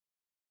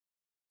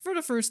For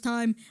the first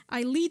time,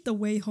 I lead the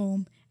way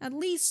home. At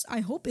least, I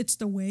hope it's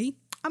the way.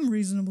 I'm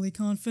reasonably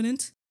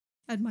confident.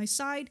 At my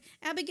side,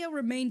 Abigail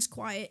remains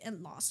quiet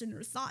and lost in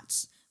her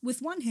thoughts.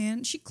 With one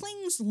hand, she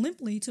clings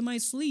limply to my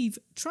sleeve,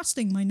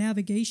 trusting my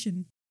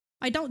navigation.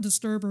 I don't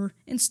disturb her,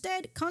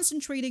 instead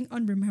concentrating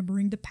on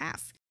remembering the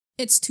path.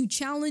 It's to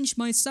challenge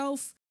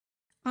myself.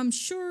 I'm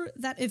sure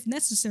that if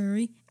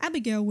necessary,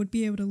 Abigail would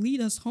be able to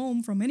lead us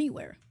home from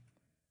anywhere.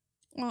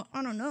 Well,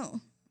 I don't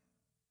know.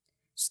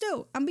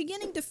 Still, I'm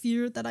beginning to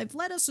fear that I've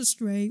led us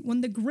astray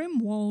when the grim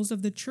walls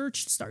of the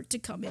church start to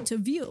come into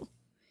view.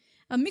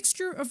 A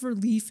mixture of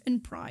relief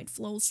and pride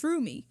flows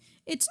through me.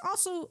 It's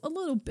also a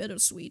little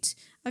bittersweet.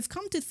 I've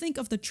come to think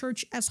of the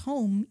church as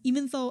home,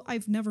 even though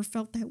I've never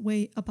felt that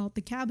way about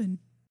the cabin.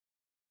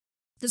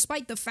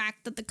 Despite the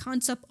fact that the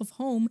concept of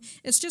home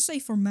is just a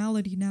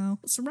formality now,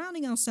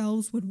 surrounding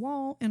ourselves with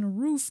wall and a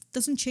roof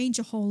doesn't change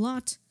a whole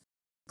lot.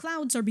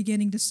 Clouds are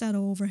beginning to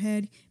settle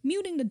overhead,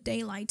 muting the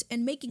daylight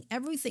and making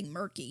everything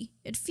murky.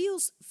 It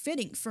feels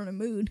fitting for the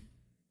mood.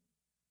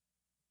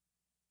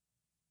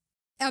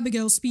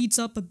 Abigail speeds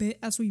up a bit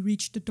as we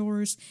reach the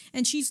doors,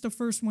 and she's the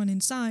first one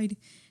inside.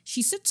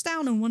 She sits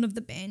down on one of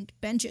the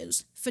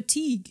benches.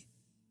 Fatigue.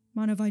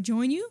 Mind if I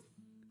join you?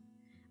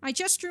 I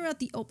gesture at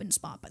the open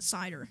spot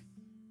beside her.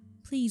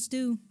 Please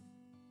do.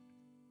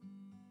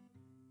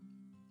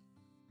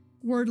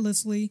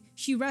 Wordlessly,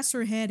 she rests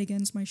her head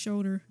against my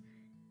shoulder.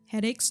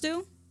 Headache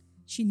still?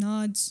 She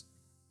nods.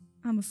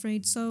 I'm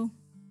afraid so.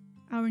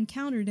 Our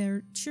encounter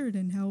there sure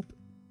didn't help.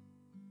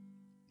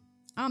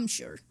 I'm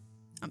sure.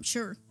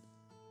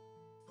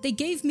 They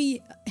gave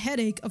me a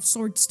headache of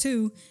sorts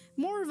too,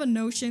 more of a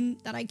notion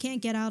that I can't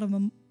get out of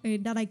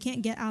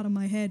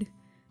my head.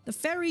 The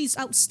fairies'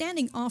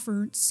 outstanding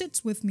offer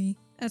sits with me.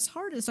 As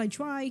hard as I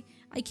try,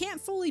 I can't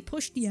fully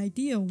push the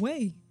idea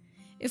away.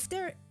 If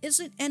there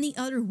isn't any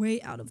other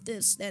way out of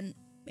this, then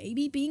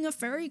maybe being a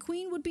fairy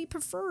queen would be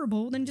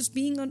preferable than just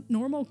being a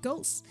normal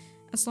ghost,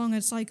 as long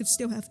as I could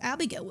still have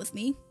Abigail with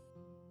me.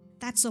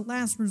 That's the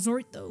last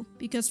resort though,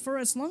 because for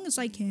as long as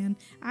I can,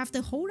 I have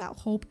to hold out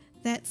hope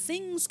that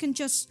things can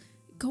just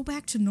go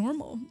back to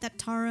normal, that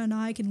Tara and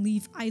I can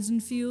leave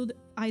Eisenfeld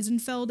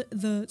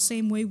the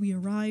same way we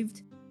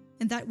arrived,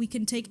 and that we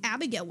can take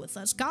Abigail with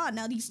us. God,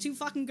 now these two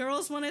fucking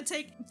girls want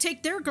to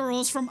take their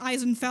girls from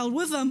Eisenfeld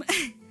with them.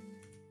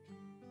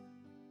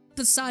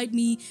 Beside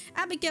me,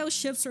 Abigail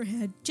shifts her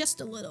head just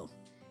a little.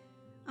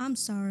 I'm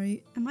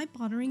sorry, am I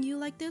bothering you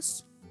like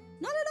this?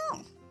 Not at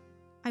all.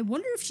 I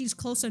wonder if she's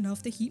close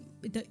enough to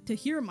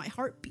hear my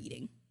heart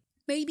beating.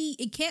 Maybe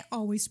it can't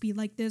always be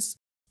like this,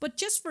 but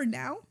just for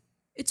now,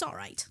 it's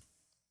alright.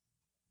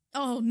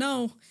 Oh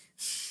no.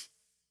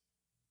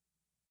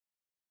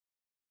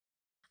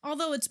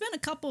 Although it's been a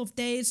couple of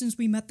days since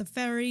we met the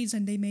fairies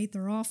and they made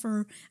their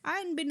offer, I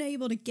hadn't been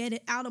able to get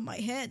it out of my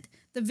head.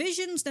 The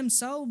visions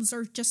themselves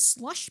are just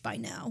slush by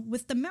now,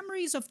 with the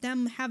memories of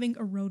them having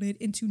eroded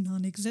into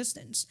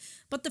non-existence.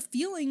 But the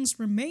feelings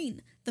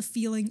remain, the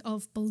feeling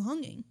of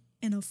belonging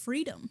and of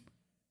freedom.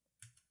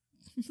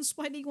 That's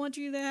why they want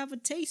you to have a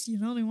taste, you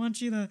know? They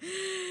want you to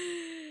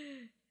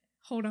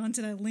hold on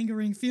to that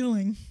lingering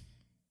feeling.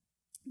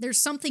 There's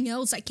something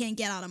else I can't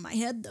get out of my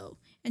head though,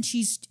 and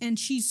she's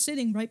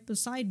sitting right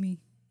beside me.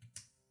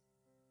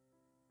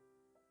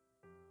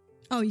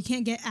 Oh, you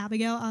can't get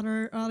Abigail out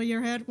of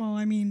your head? Well,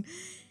 I mean,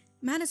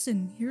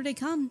 Madison, here they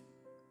come.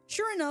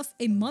 Sure enough,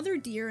 a mother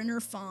deer and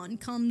her fawn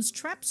comes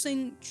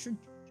traipsing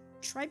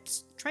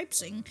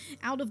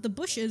out of the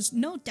bushes,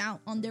 no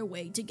doubt on their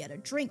way to get a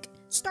drink.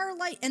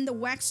 Starlight and the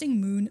waxing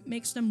moon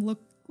makes them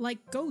look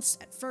like ghosts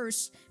at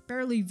first,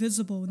 barely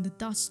visible in the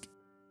dusk.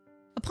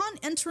 Upon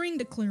entering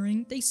the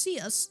clearing, they see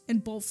us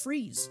and both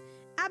freeze.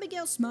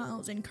 Abigail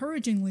smiles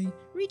encouragingly,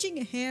 reaching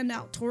a hand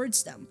out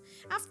towards them.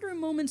 After a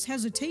moment's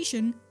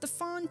hesitation, the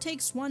fawn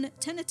takes one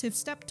tentative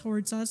step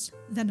towards us,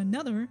 then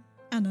another,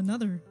 and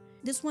another.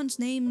 This one's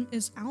name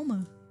is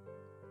Alma.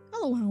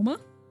 Hello, Alma.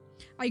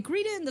 I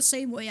greet it in the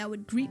same way I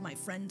would greet my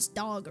friend's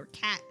dog or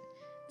cat.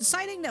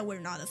 Deciding that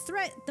we're not a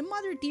threat, the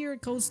mother deer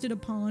goes to the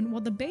pond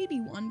while the baby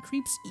one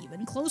creeps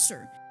even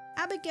closer.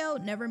 Abigail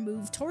never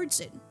moved towards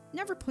it,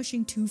 never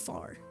pushing too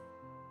far.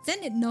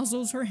 Then it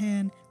nuzzles her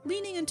hand,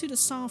 leaning into the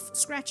soft,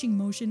 scratching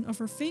motion of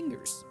her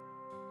fingers.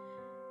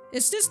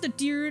 Is this the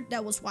deer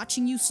that was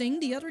watching you sing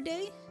the other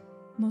day?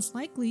 Most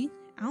likely.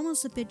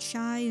 Alma's a bit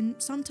shy and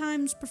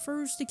sometimes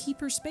prefers to keep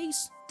her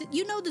space.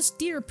 You know this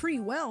deer pretty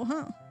well,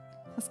 huh?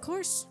 Of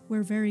course,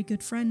 we're very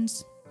good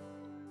friends.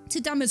 To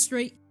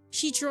demonstrate,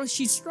 she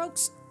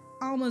strokes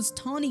Alma's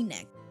tawny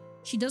neck.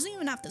 She doesn't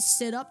even have to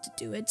sit up to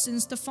do it,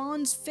 since the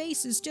fawn's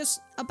face is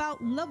just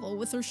about level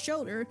with her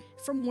shoulder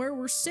from where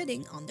we're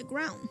sitting on the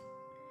ground.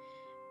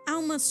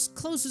 Alma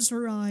closes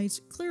her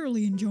eyes,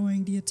 clearly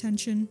enjoying the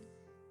attention.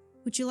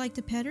 Would you like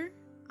to pet her?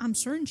 I'm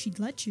certain she'd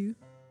let you.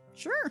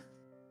 Sure.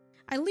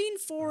 I lean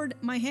forward,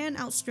 my hand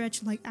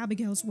outstretched like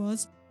Abigail's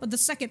was, but the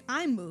second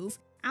I move,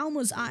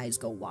 Alma's eyes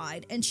go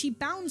wide and she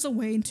bounds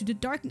away into the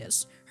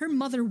darkness. Her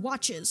mother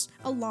watches,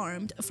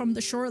 alarmed, from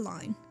the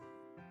shoreline.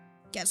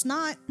 Guess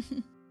not.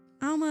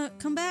 Alma,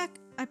 come back.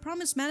 I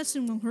promise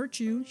Madison won't hurt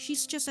you.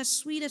 She's just as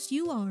sweet as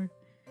you are.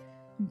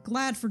 I'm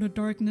glad for the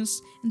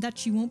darkness and that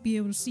she won't be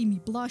able to see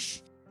me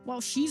blush.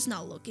 While she's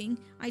not looking,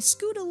 I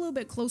scoot a little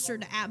bit closer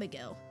to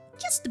Abigail.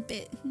 Just a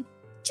bit.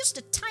 Just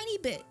a tiny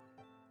bit.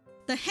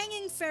 The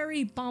hanging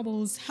fairy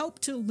baubles help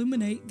to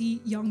illuminate the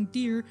young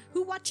deer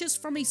who watches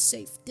from a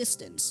safe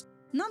distance.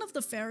 None of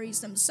the fairies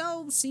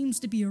themselves seems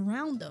to be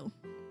around though.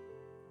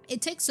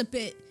 It takes a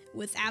bit,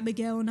 with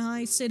Abigail and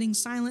I sitting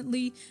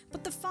silently,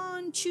 but the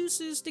fawn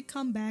chooses to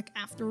come back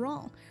after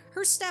all.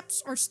 Her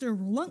steps are still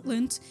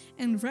reluctant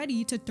and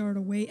ready to dart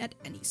away at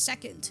any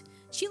second.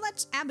 She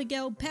lets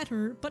Abigail pet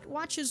her, but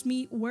watches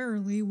me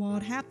warily while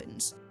it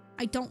happens.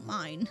 I don't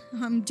mind.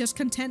 I'm just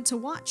content to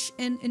watch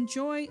and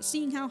enjoy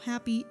seeing how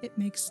happy it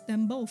makes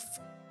them both.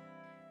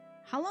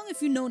 How long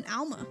have you known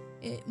Alma?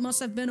 It must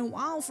have been a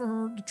while for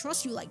her to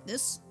trust you like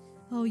this.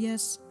 Oh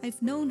yes,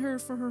 I've known her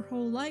for her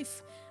whole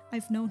life.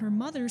 I've known her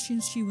mother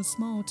since she was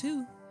small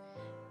too.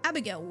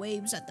 Abigail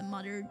waves at the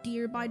mother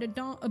deer by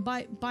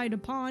the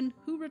pond,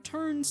 who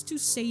returns to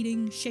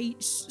sating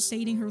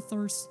her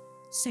thirst.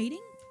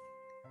 Sating?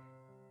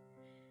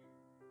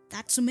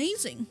 That's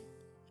amazing.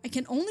 I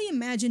can only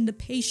imagine the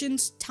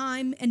patience,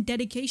 time, and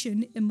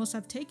dedication it must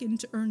have taken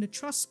to earn the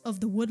trust of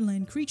the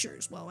woodland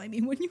creatures. Well, I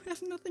mean, when you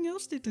have nothing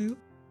else to do.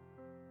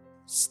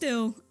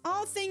 Still,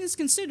 all things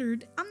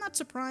considered, I'm not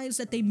surprised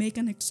that they make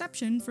an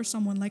exception for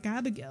someone like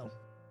Abigail.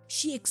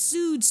 She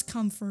exudes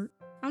comfort.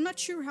 I'm not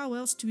sure how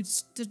else to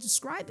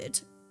describe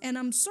it, and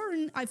I'm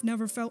certain I've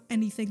never felt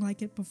anything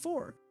like it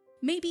before.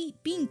 Maybe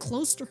being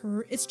close to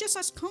her is just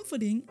as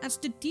comforting as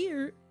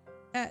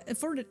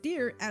for the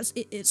deer as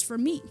it is for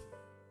me.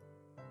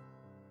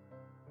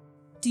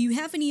 Do you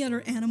have any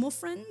other animal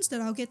friends that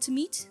I'll get to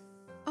meet?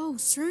 Oh,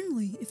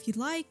 certainly. If you'd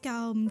like,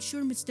 I'm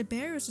sure Mr.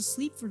 Bear is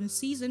asleep for the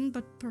season,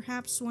 but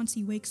perhaps once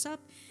he wakes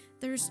up,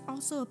 there's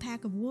also a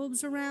pack of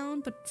wolves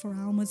around, but for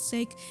Alma's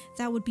sake,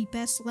 that would be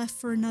best left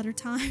for another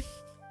time.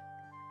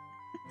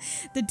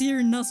 The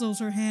deer nuzzles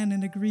her hand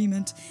in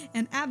agreement,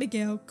 and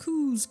Abigail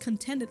coos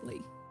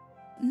contentedly.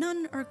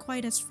 None are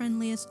quite as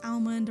friendly as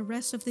Alma and the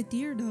rest of the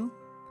deer, though.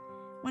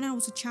 When I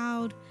was a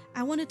child,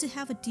 I wanted to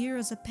have a deer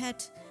as a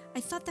pet.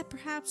 I thought that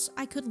perhaps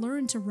I could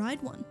learn to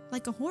ride one,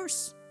 like a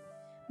horse.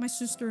 My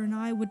sister and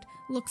I would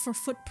look for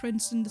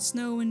footprints in the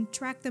snow and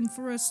track them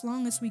for as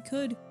long as we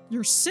could.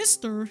 Your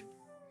sister?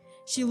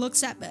 She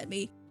looks up at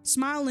me,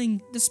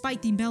 smiling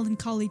despite the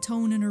melancholy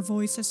tone in her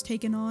voice has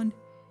taken on.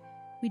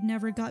 We'd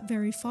never got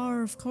very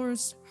far, of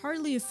course,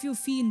 hardly a few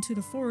feet into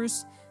the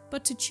forest,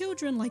 but to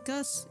children like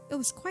us, it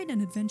was quite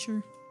an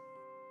adventure.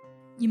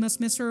 You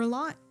must miss her a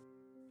lot.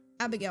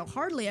 Abigail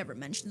hardly ever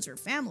mentions her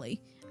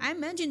family. I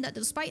imagine that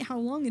despite how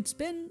long it's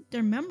been,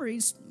 their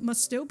memories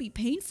must still be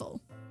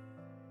painful.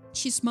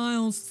 She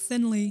smiles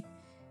thinly.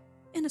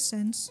 In a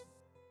sense.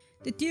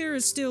 The deer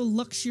is still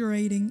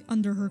luxuriating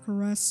under her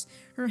caress.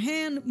 Her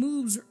hand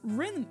moves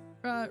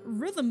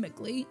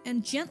rhythmically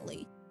and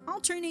gently,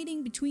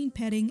 alternating between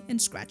petting and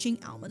scratching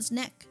Alma's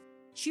neck.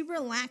 She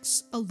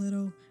relaxes a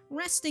little,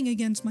 resting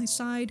against my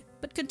side,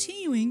 but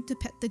continuing to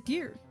pet the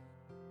deer.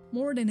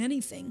 More than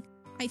anything,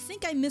 I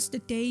think I miss the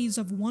days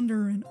of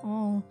wonder and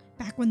awe,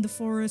 back when the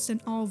forest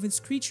and all of its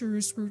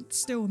creatures were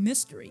still a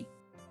mystery.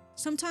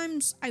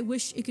 Sometimes I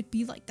wish it could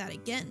be like that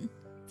again,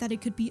 that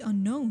it could be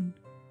unknown.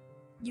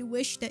 You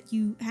wish that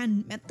you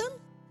hadn't met them?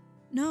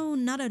 No,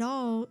 not at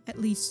all, at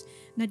least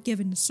not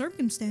given the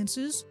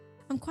circumstances.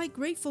 I'm quite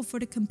grateful for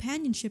the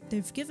companionship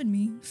they've given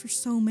me. For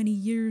so many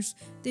years,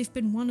 they've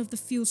been one of the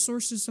few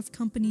sources of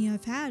company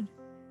I've had.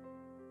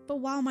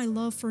 But while my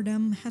love for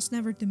them has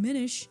never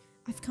diminished,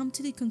 I've come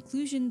to the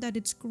conclusion that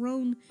it's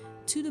grown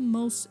to the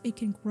most it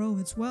can grow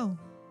as well.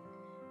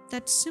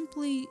 That's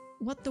simply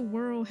what the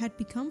world had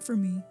become for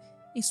me,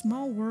 a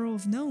small world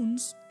of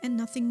knowns and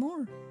nothing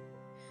more.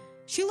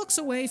 She looks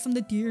away from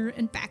the deer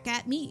and back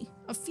at me.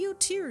 A few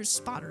tears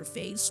spot her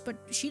face, but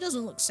she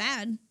doesn't look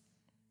sad.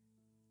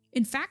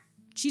 In fact,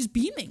 she's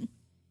beaming.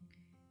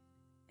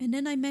 And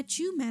then I met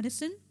you,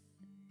 Madison.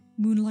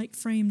 Moonlight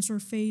frames her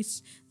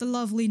face, the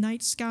lovely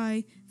night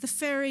sky, the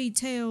fairy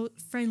tale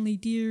friendly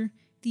deer,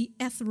 the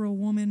ethereal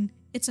woman.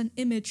 It's an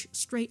image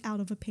straight out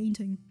of a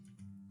painting.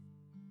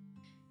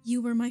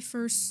 You were my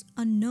first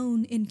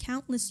unknown in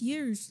countless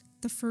years,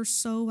 the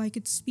first soul I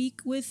could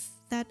speak with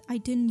that I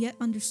didn't yet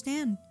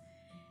understand.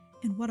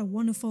 And what a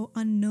wonderful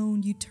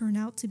unknown you turn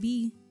out to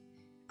be.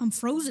 I'm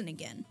frozen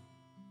again.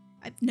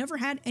 I've never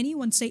had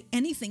anyone say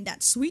anything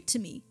that sweet to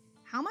me.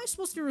 How am I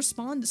supposed to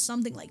respond to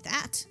something like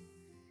that?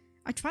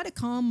 I try to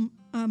calm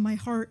my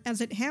heart as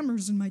it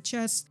hammers in my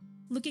chest.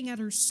 Looking at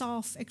her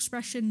soft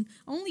expression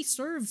only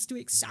serves to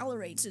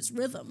accelerate its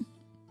rhythm.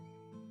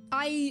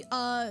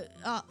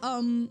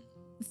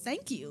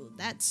 Thank you.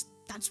 That's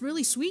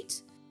really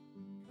sweet.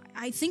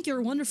 I think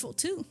you're wonderful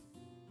too.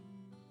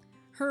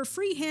 Her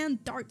free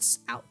hand darts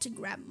out to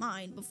grab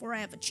mine before I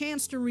have a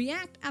chance to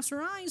react as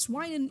her eyes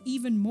widen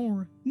even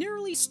more,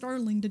 nearly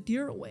startling the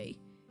deer away.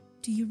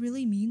 Do you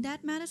really mean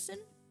that, Madison?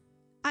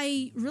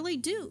 I really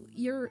do.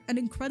 You're an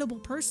incredible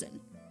person.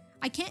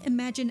 I can't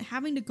imagine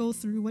having to go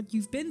through what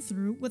you've been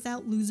through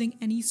without losing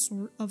any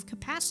sort of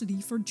capacity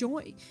for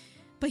joy.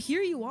 But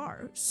here you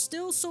are,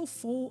 still so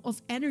full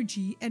of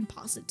energy and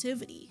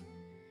positivity.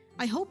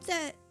 I hope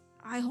that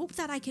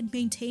I can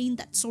maintain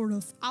that sort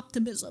of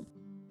optimism.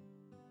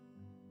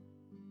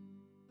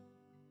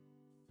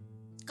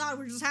 God,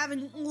 we're just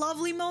having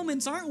lovely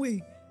moments, aren't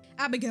we?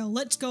 Abigail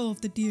lets go of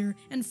the deer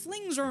and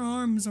flings her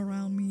arms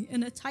around me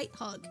in a tight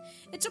hug.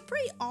 It's a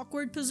pretty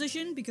awkward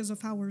position because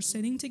of how we're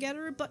sitting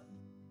together, but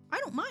I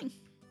don't mind.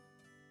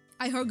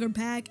 I hug her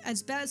back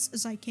as best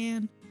as I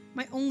can,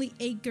 my only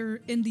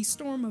anchor in the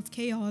storm of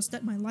chaos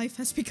that my life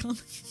has become.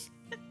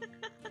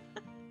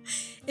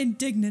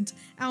 Indignant,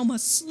 Alma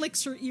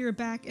slicks her ear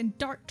back and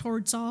dart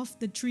towards off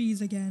the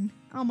trees again.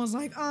 Alma's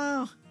like,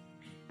 oh,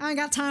 I ain't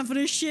got time for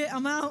this shit,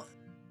 I'm out.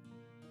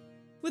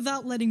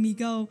 Without letting me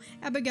go,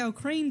 Abigail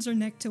cranes her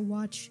neck to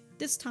watch,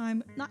 this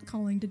time not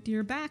calling the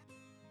deer back.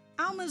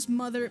 Alma's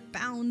mother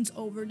bounds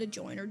over to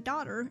join her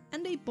daughter,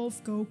 and they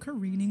both go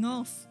careening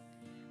off.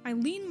 I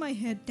lean my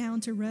head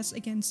down to rest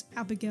against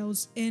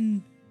Abigail's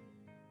in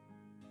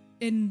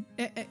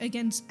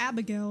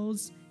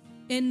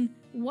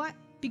what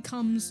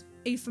becomes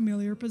a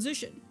familiar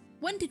position.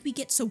 When did we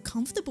get so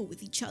comfortable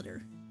with each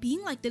other?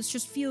 Being like this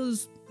just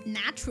feels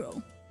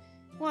natural.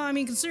 Well, I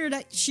mean, consider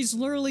that she's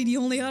literally the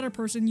only other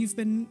person you've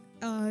been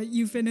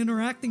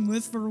interacting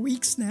with for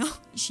weeks now.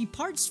 She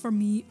parts from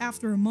me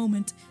after a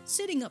moment,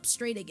 sitting up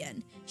straight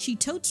again. She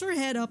tilts her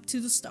head up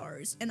to the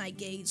stars, and I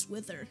gaze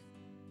with her.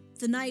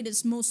 The night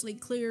is mostly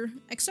clear,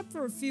 except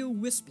for a few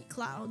wispy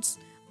clouds.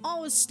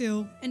 All is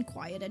still and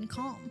quiet and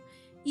calm.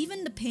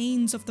 Even the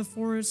pains of the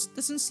forest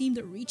doesn't seem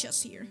to reach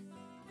us here.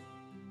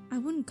 I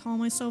wouldn't call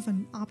myself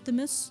an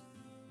optimist.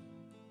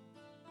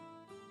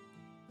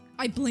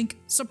 I blink,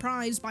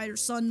 surprised by her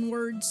sudden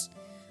words.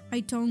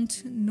 I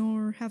don't,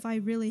 nor have I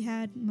really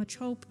had much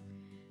hope.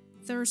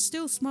 There are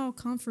still small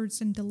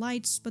comforts and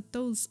delights, but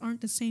those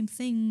aren't the same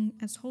thing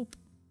as hope.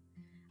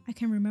 I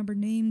can remember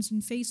names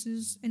and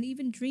faces, and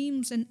even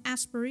dreams and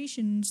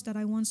aspirations that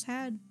I once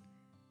had.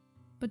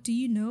 But do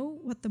you know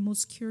what the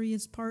most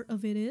curious part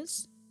of it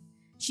is?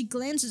 She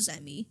glances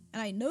at me,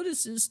 and I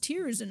notices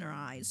tears in her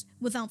eyes.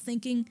 Without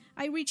thinking,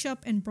 I reach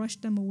up and brush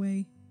them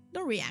away.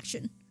 No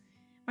reaction.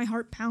 My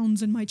heart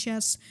pounds in my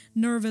chest,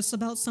 nervous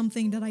about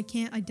something that I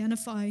can't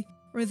identify,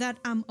 or that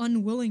I'm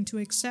unwilling to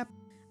accept,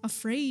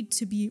 afraid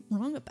to be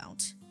wrong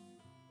about.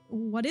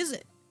 What is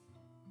it?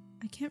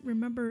 I can't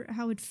remember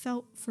how it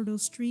felt for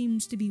those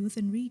dreams to be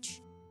within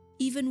reach.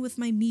 Even with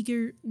my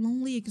meager,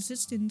 lonely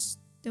existence,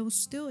 there was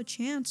still a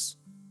chance.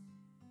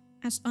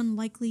 As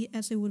unlikely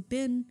as it would have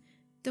been,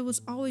 there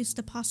was always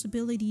the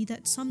possibility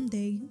that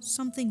someday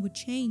something would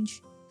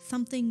change,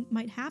 something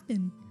might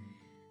happen.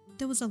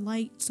 There was a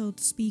light, so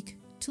to speak,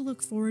 to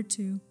look forward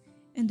to,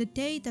 and the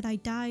day that I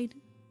died,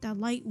 that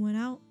light went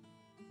out.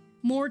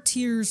 More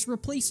tears,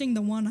 replacing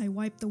the one I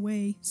wiped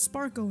away,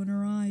 sparkle in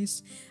her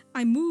eyes.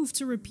 I move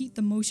to repeat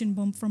the motion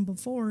bump from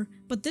before,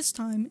 but this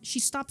time she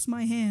stops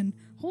my hand,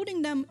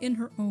 holding them in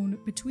her own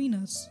between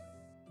us.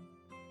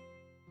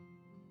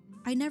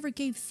 I never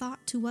gave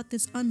thought to what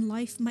this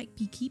unlife might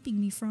be keeping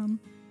me from,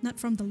 not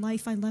from the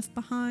life I left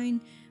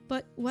behind,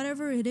 but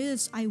whatever it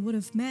is I would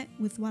have met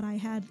with what I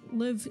had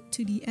lived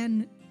to the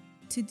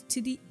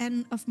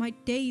end of my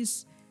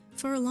days.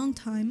 For a long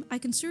time, I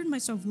considered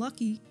myself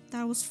lucky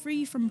that I was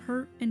free from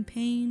hurt and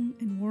pain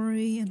and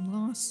worry and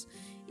loss.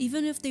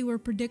 Even if they were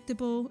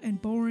predictable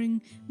and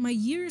boring, my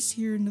years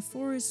here in the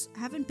forest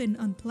haven't been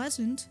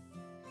unpleasant.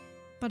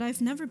 But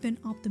I've never been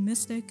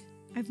optimistic.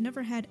 I've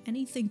never had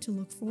anything to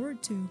look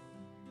forward to.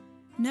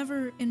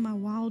 Never in my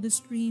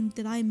wildest dream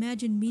did I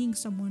imagine meeting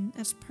someone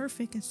as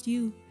perfect as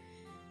you.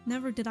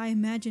 Never did I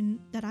imagine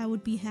that I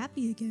would be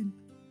happy again.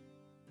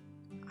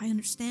 I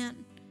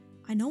understand.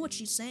 I know what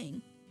she's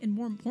saying, and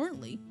more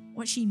importantly,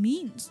 what she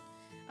means.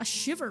 A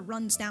shiver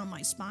runs down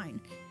my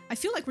spine. I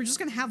feel like we're just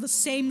gonna have the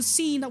same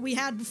scene that we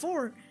had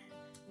before.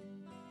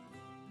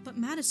 But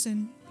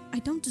Madison, I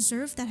don't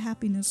deserve that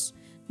happiness,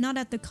 not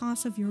at the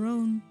cost of your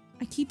own.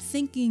 I keep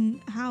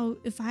thinking how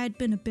if I had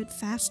been a bit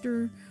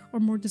faster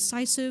or more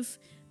decisive,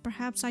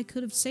 perhaps I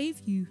could have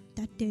saved you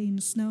that day in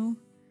the snow.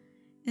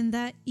 And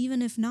that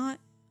even if not,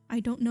 I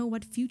don't know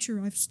what future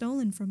I've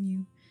stolen from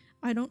you.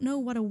 I don't know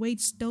what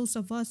awaits those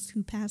of us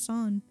who pass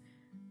on.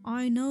 All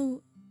I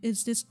know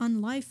is this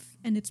unlife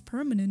and its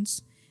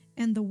permanence,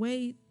 and the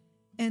way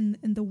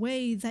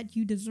that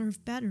you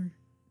deserve better.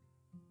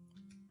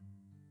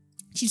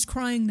 She's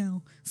crying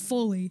now,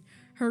 fully.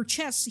 Her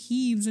chest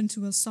heaves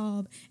into a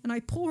sob, and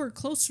I pull her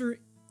closer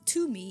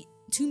to me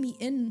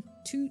in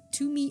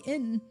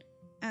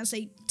as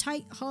a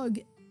tight hug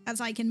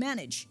as I can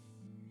manage.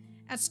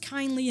 As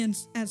kindly and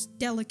as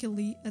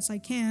delicately as I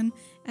can,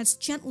 as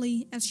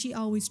gently as she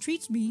always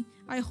treats me,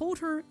 I hold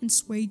her and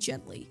sway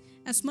gently,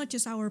 as much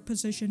as our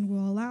position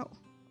will allow.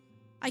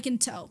 I can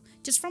tell,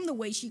 just from the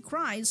way she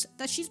cries,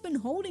 that she's been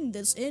holding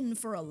this in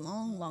for a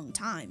long, long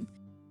time.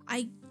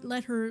 I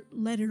let her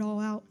let it all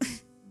out.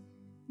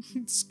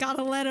 Just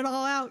gotta let it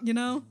all out, you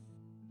know?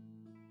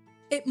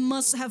 It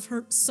must have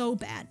hurt so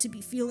bad to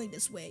be feeling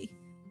this way.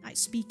 I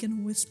speak in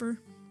a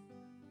whisper.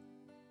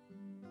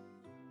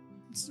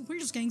 We're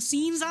just getting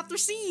scenes after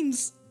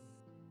scenes.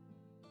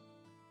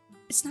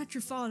 It's not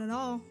your fault at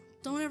all.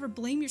 Don't ever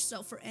blame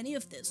yourself for any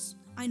of this.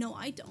 I know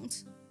I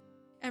don't.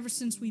 Ever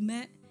since we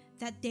met,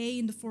 that day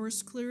in the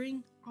forest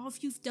clearing, all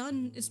you've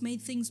done is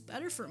made things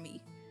better for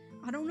me.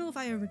 I don't know if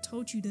I ever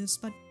told you this,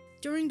 but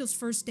during those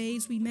first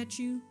days we met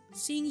you,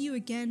 seeing you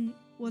again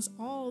was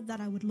all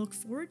that I would look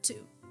forward to.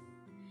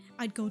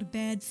 I'd go to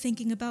bed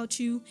thinking about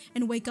you,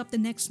 and wake up the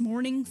next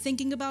morning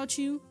thinking about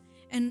you.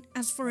 And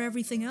as for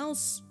everything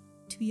else,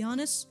 to be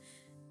honest,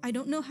 I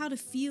don't know how to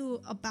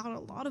feel about a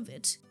lot of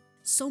it.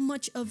 So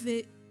much of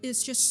it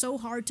is just so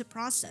hard to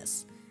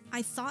process.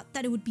 I thought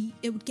that it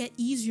would get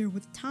easier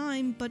with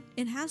time, but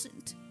it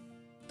hasn't.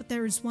 But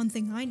there is one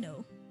thing I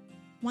know.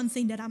 One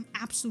thing that I'm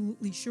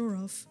absolutely sure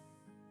of.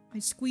 I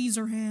squeeze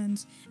her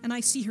hands, and I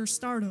see her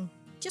startle,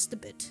 just a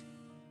bit.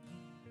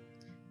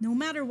 No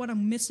matter what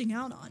I'm missing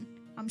out on,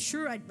 I'm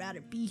sure I'd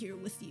rather be here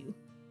with you.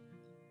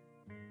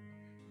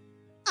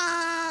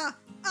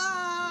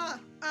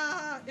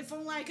 If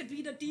only I could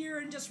be the deer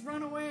and just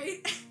run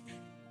away.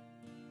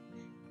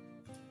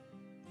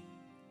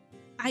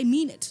 I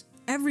mean it.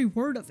 Every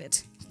word of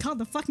it. God,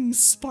 the fucking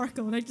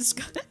sparkle and I just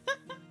got...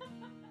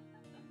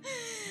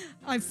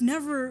 I've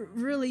never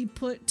really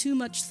put too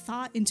much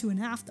thought into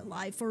an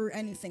afterlife or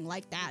anything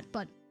like that,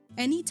 but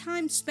any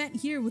time spent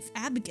here with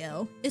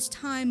Abigail is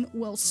time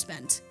well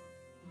spent.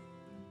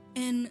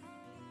 And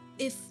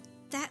if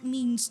that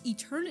means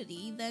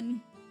eternity,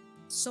 then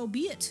so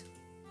be it.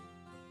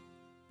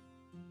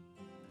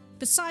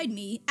 Beside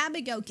me,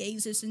 Abigail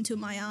gazes into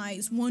my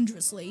eyes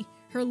wondrously.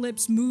 Her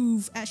lips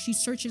move as she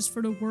searches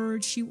for the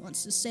words she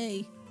wants to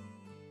say.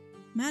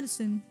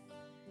 Madison.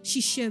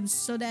 She shivers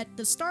so that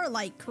the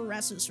starlight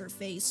caresses her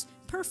face,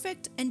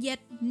 perfect and yet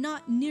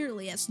not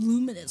nearly as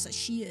luminous as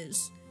she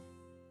is.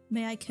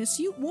 May I kiss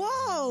you?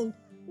 Whoa!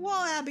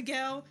 Whoa,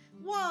 Abigail!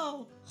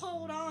 Whoa!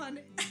 Hold on.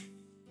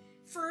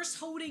 First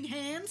holding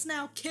hands,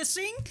 now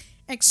kissing?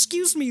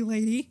 Excuse me,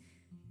 lady.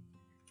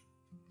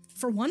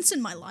 For once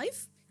in my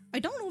life, I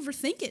don't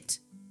overthink it.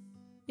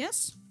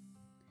 Yes?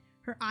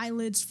 Her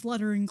eyelids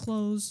flutter and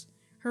close.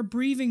 Her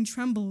breathing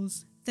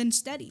trembles, then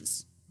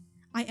steadies.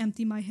 I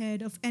empty my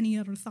head of any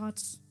other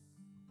thoughts.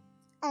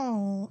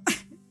 Oh,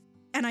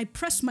 and I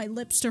press my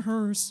lips to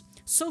hers,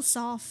 so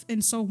soft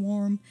and so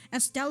warm,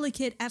 as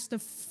delicate as the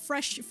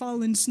fresh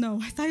fallen snow.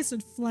 I thought I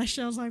said flesh,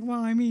 I was like,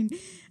 well, I mean,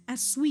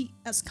 as sweet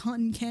as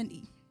cotton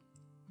candy.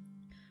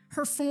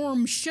 Her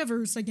form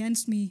shivers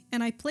against me,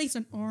 and I place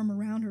an arm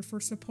around her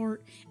for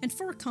support and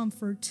for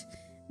comfort,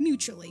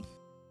 mutually.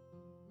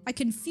 I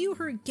can feel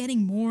her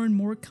getting more and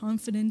more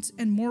confident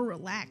and more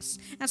relaxed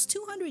as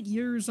 200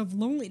 years of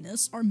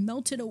loneliness are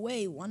melted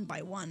away one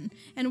by one,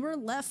 and we're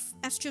left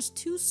as just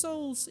two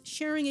souls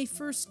sharing a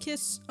first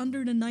kiss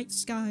under the night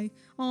sky.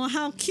 Oh,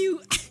 how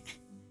cute!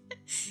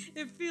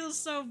 It feels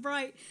so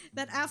bright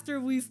that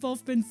after we've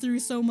both been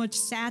through so much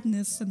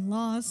sadness and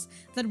loss,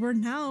 that we're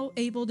now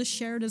able to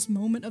share this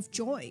moment of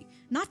joy.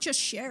 Not just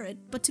share it,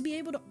 but to be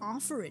able to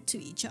offer it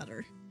to each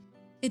other.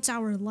 It's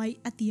our light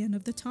at the end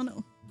of the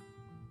tunnel.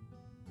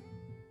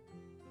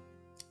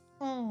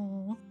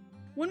 Aww.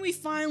 When we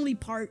finally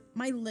part,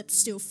 my lips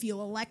still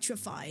feel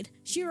electrified.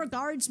 She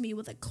regards me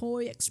with a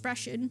coy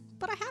expression,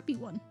 but a happy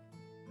one.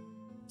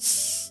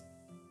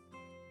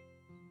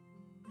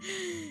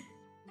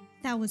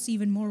 That was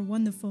even more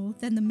wonderful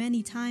than the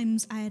many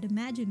times I had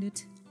imagined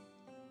it.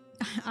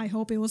 I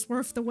hope it was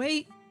worth the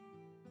wait.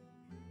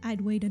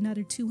 I'd wait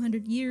another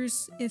 200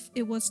 years if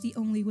it was the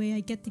only way I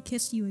get to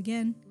kiss you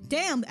again.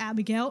 Damn,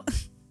 Abigail!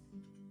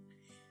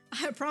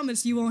 I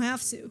promise you won't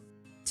have to.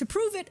 To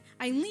prove it,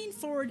 I lean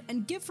forward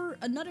and give her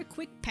another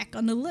quick peck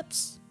on the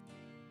lips.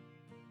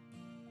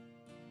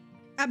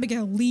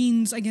 Abigail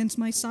leans against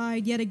my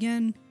side yet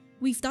again.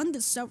 We've done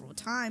this several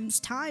times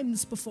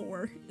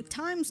before.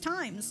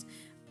 Times.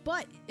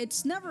 But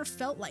it's never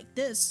felt like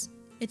this.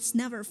 It's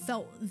never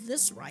felt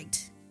this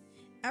right.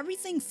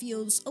 Everything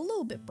feels a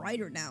little bit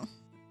brighter now.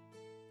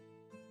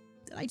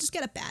 Did I just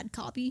get a bad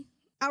copy?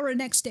 Our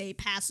next day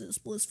passes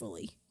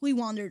blissfully. We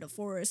wander the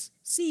forest,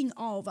 seeing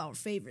all of our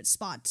favorite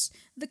spots.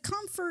 The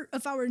comfort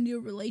of our new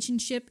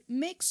relationship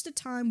makes the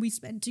time we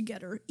spend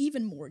together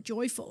even more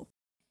joyful.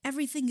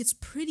 Everything is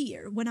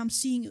prettier when I'm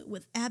seeing it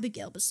with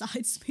Abigail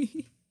besides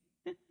me.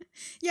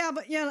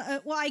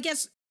 Well, I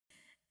guess,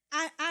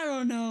 I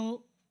don't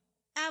know.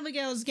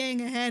 Abigail's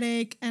getting a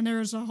headache and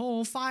there's a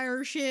whole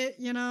fire shit,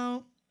 you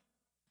know.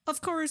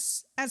 Of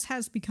course, as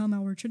has become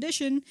our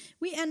tradition,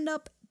 we end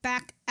up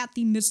back at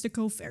the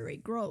mystical fairy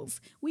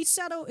grove. We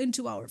settle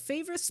into our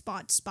favorite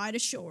spots by the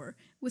shore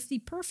with the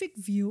perfect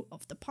view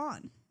of the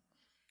pond.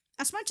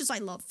 As much as I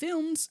love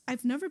films,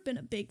 I've never been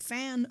a big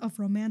fan of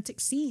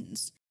romantic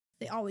scenes.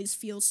 They always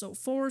feel so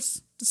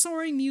forced. The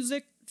soaring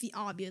music, the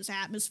obvious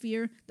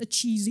atmosphere, the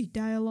cheesy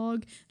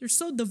dialogue, they're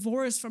so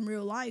divorced from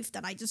real life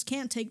that I just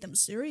can't take them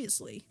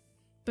seriously.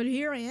 But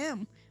here I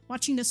am,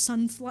 watching the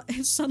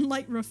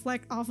sunlight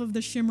reflect off of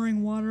the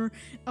shimmering water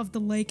of the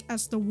lake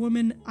as the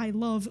woman I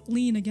love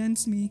lean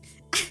against me.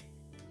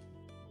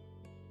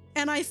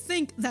 And I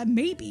think that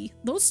maybe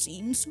those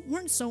scenes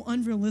weren't so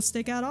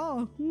unrealistic at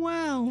all.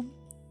 Wow.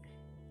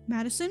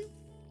 Madison?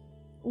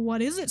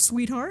 What is it,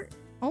 sweetheart?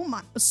 Oh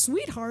my, a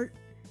sweetheart?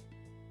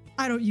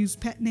 I don't use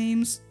pet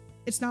names.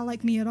 It's not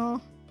like me at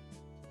all.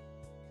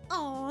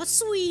 Aw,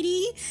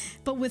 sweetie.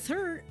 But with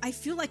her, I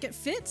feel like it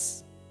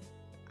fits.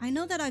 I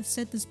know that I've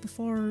said this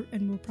before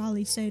and will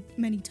probably say it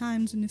many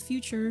times in the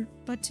future,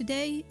 but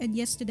today and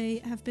yesterday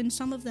have been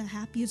some of the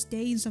happiest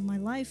days of my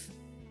life.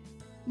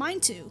 Mine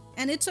too,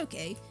 and it's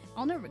okay.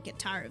 I'll never get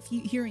tired of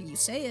hearing you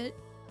say it.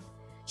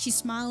 She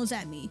smiles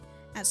at me,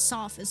 as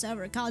soft as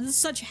ever. God, this is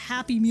such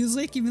happy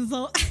music, even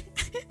though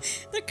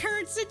the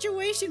current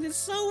situation is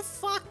so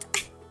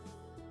fucked.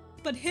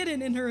 But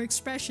hidden in her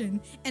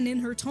expression and in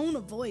her tone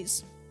of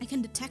voice, I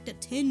can detect a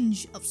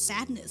tinge of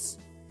sadness.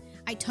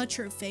 I touch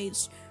her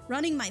face,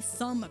 running my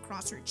thumb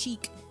across her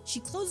cheek.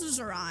 She closes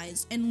her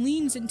eyes and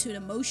leans into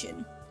the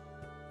motion.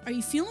 Are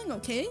you feeling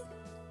okay?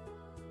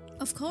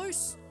 Of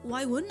course.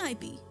 Why wouldn't I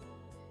be?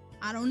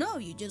 I don't know,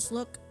 you just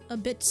look a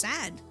bit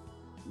sad.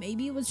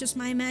 Maybe it was just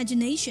my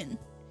imagination.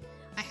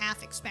 I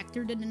half expect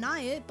her to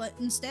deny it, but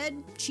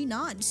instead, she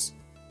nods.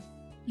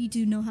 You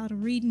do know how to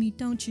read me,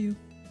 don't you?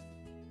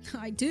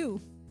 I do.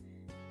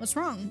 What's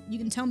wrong? You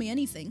can tell me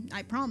anything,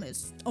 I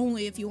promise.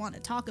 Only if you want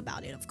to talk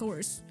about it, of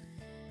course.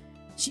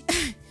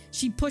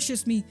 She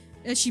pushes me,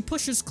 she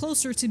pushes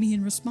closer to me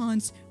in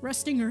response,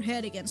 resting her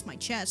head against my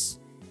chest.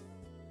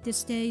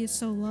 This day is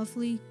so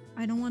lovely,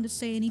 I don't want to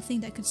say anything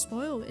that could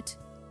spoil it.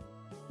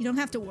 You don't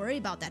have to worry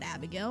about that,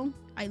 Abigail.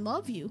 I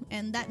love you,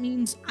 and that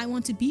means I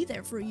want to be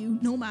there for you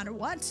no matter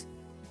what.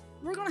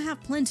 We're gonna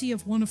have plenty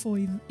of wonderful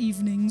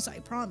evenings, I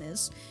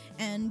promise,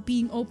 and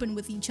being open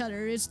with each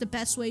other is the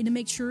best way to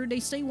make sure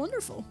they stay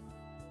wonderful.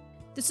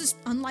 This is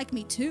unlike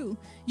me too.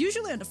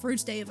 Usually on the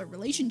first day of a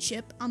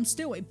relationship, I'm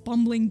still a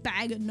bumbling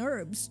bag of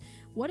nerves.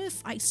 What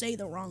if I say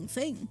the wrong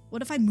thing?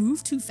 What if I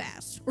move too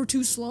fast or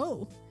too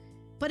slow?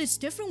 But it's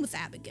different with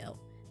Abigail.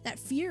 That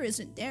fear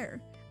isn't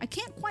there. I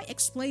can't quite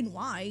explain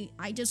why,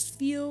 I just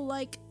feel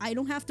like I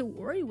don't have to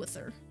worry with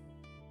her.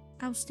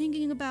 I was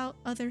thinking about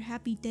other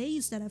happy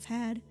days that I've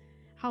had,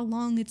 how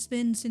long it's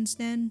been since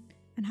then,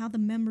 and how the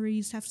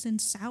memories have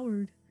since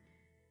soured.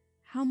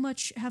 How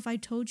much have I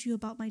told you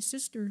about my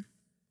sister?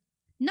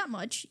 Not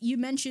much. You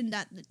mentioned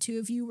that the two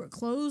of you were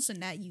close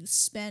and that you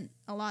spent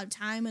a lot of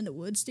time in the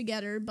woods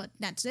together, but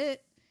that's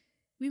it.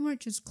 We weren't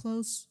just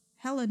close.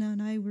 Helena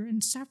and I were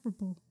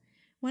inseparable.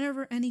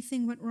 Whenever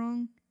anything went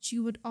wrong, she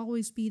would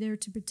always be there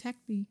to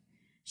protect me.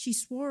 She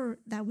swore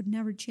that would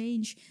never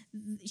change.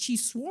 She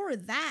swore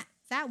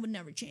that would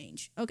never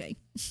change. Okay.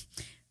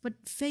 But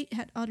fate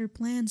had other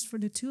plans for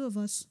the two of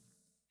us.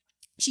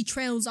 She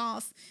trails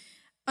off.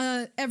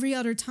 Every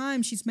other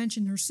time she's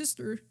mentioned her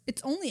sister,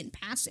 it's only in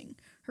passing.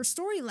 Her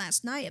story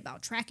last night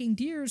about tracking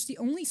deer is the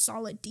only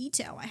solid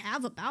detail I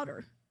have about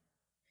her.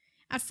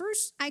 At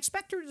first, I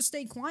expect her to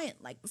stay quiet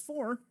like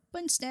before,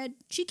 but instead,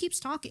 she keeps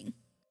talking.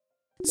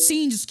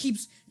 Scene just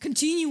keeps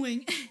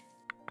continuing.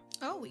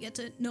 Oh, we get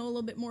to know a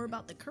little bit more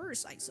about the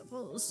curse, I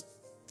suppose.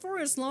 For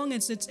as long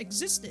as it's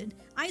existed,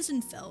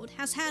 Eisenfeld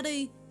has had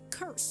a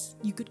curse,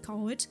 you could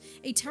call it,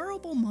 a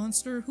terrible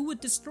monster who would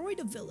destroy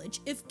the village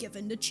if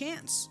given the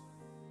chance.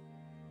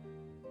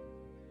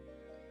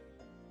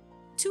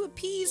 To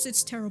appease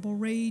its terrible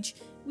rage,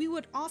 we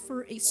would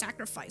offer a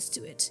sacrifice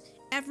to it.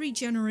 Every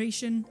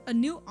generation, a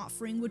new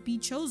offering would be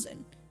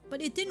chosen,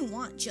 but it didn't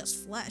want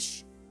just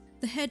flesh.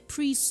 The head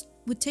priest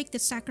would take the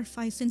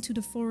sacrifice into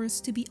the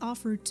forest to be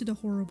offered to the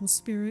horrible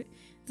spirit.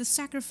 The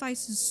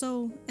sacrifice's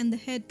soul and the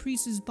head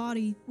priest's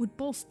body would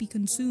both be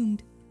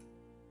consumed.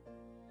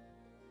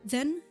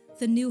 Then,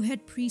 the new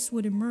head priest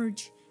would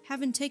emerge,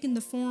 having taken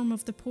the form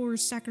of the poor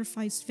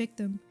sacrificed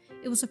victim.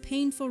 It was a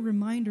painful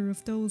reminder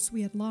of those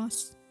we had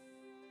lost.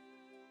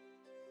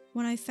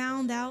 When I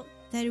found out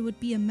that it would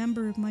be a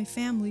member of my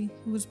family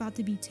who was about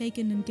to be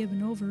taken and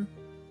given over,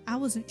 I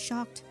wasn't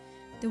shocked.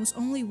 There was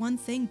only one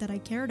thing that I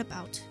cared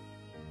about.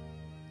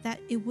 That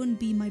it wouldn't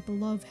be my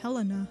beloved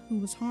Helena who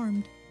was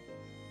harmed.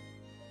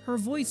 Her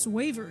voice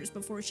wavers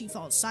before she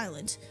falls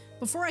silent.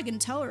 Before I can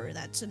tell her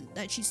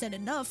that she said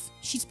enough,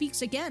 she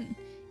speaks again.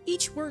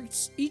 Each word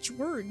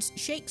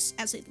shakes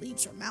as it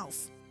leaves her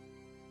mouth.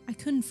 I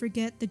couldn't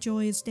forget the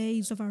joyous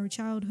days of our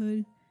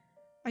childhood.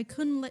 I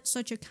couldn't let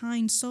such a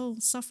kind soul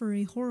suffer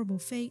a horrible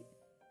fate.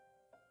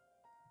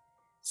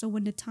 So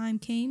when the time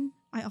came,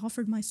 I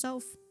offered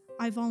myself.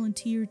 I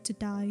volunteered to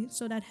die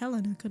so that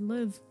Helena could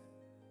live.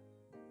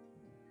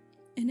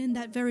 And in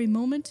that very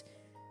moment,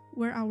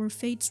 where our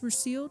fates were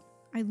sealed,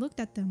 I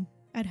looked at them,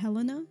 at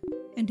Helena,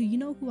 and do you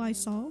know who I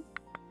saw?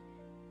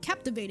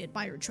 Captivated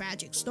by her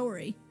tragic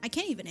story, I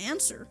can't even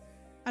answer.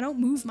 I don't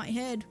move my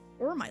head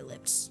or my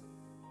lips.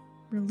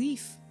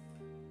 Relief.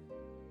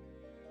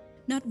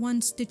 Not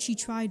once did she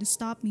try to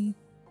stop me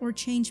or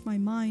change my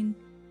mind.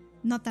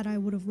 Not that I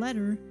would have let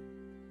her,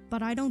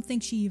 but I don't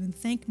think she even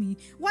thanked me.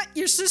 What?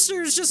 Your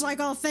sister is just like,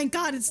 oh, thank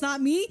God it's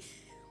not me?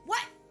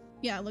 What?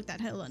 Yeah, I looked at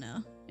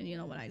Helena, and you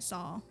know what I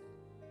saw?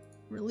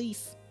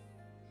 Relief.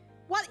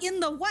 What in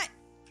the what?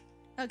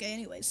 Okay,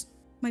 anyways.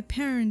 My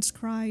parents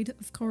cried,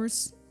 of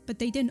course, but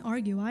they didn't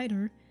argue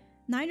either.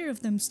 Neither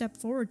of them stepped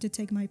forward to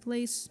take my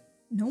place.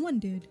 No one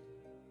did.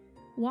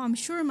 While I'm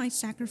sure my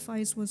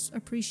sacrifice was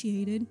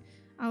appreciated,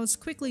 I was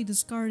quickly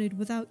discarded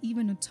without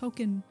even a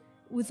token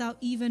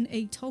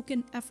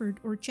effort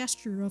or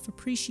gesture of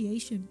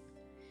appreciation.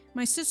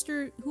 My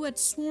sister, who had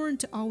sworn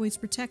to always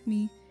protect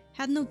me,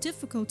 had no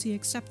difficulty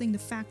accepting the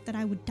fact that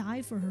I would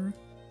die for her.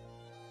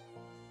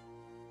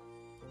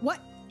 What?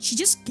 She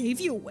just gave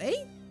you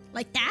away?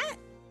 Like that?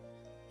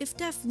 If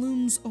death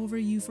looms over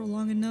you for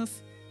long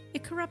enough,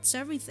 it corrupts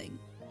everything,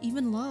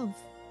 even love.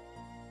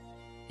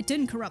 It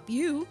didn't corrupt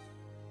you.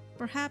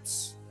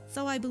 Perhaps,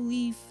 though I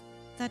believe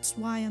that's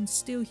why I'm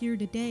still here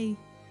today.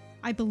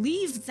 I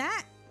believe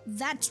that?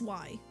 That's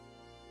why.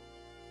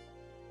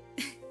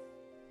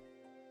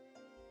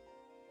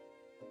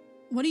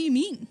 What do you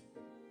mean?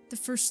 The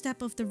first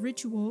step of the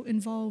ritual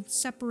involved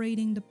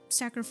separating the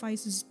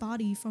sacrifice's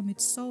body from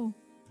its soul.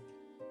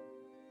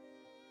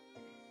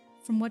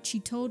 From what she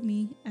told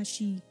me as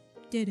she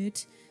did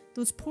it,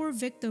 those poor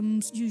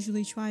victims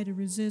usually try to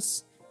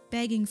resist,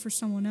 begging for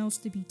someone else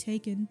to be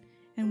taken,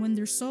 and when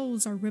their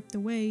souls are ripped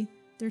away,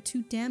 they're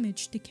too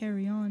damaged to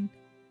carry on.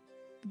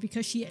 But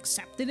because she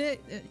accepted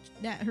it,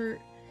 that hurt.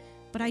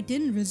 But I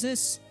didn't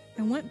resist.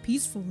 I went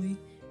peacefully,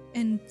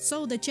 and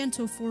so the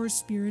gentle forest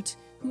spirit,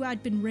 who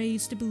I'd been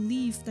raised to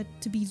believe that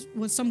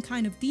was some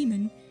kind of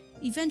demon,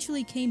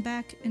 eventually came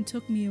back and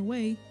took me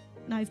away,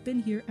 and I've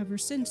been here ever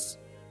since.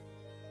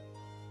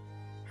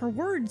 Her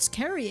words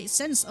carry a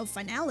sense of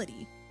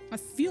finality. I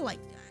feel like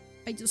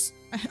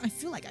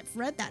I've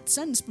read that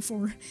sentence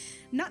before.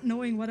 Not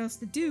knowing what else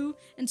to do,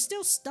 and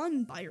still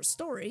stunned by her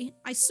story,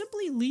 I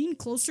simply lean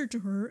closer to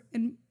her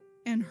and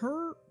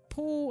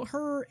pull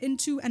her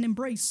into an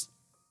embrace.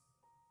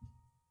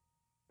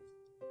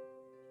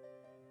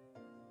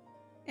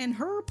 And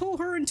her pull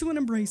her into an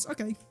embrace.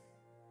 Okay.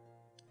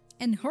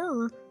 And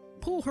her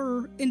pull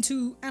her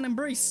into an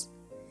embrace.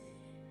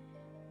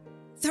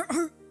 There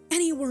aren't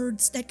any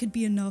words that could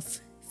be enough.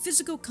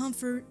 Physical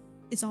comfort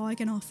is all I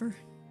can offer.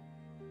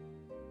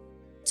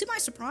 To my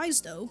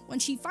surprise, though, when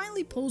she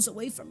finally pulls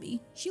away from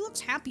me, she looks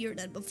happier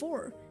than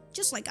before,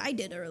 just like I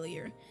did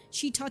earlier.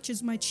 She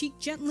touches my cheek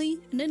gently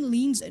and then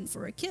leans in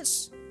for a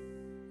kiss.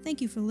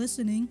 Thank you for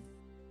listening.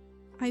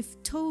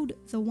 I've told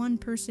the one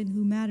person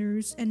who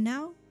matters, and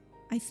now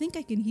I think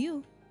I can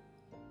heal.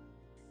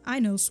 I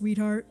know,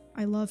 sweetheart.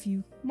 I love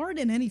you. More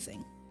than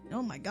anything.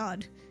 Oh my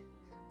god.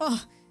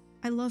 Oh,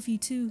 I love you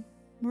too.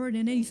 More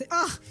than anything.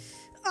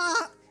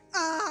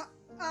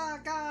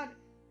 God.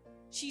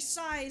 She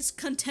sighs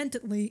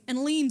contentedly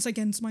and leans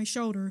against my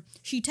shoulder.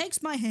 She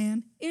takes my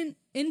hand and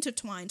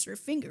intertwines her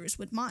fingers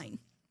with mine.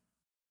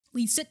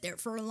 We sit there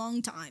for a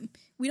long time.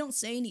 We don't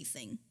say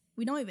anything.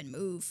 We don't even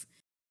move.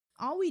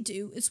 All we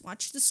do is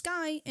watch the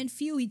sky and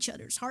feel each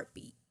other's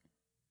heartbeat.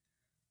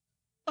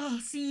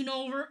 Scene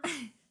over.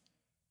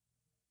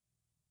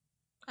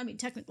 I mean,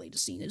 technically the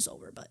scene is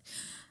over, but...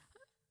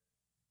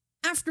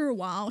 After a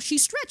while, she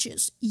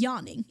stretches,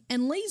 yawning,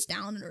 and lays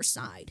down on her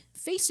side,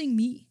 facing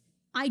me.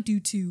 I do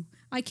too.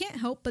 I can't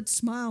help but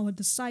smile at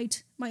the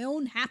sight, my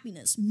own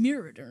happiness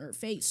mirrored in her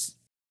face.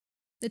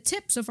 The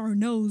tips of our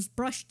nose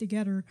brush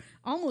together,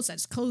 almost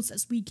as close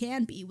as we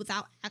can be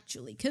without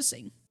actually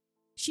kissing.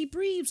 She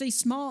breathes a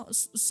small,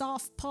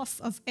 soft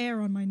puff of air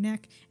on my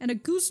neck, and a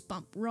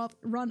goosebump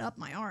run up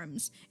my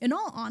arms. In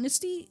all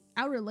honesty,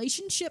 our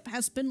relationship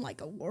has been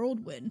like a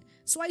whirlwind,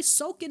 so I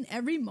soak in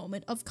every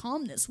moment of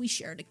calmness we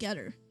share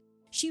together.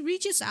 She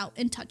reaches out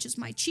and touches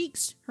my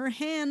cheeks, her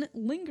hand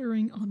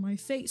lingering on my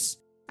face.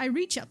 I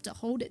reach up to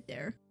hold it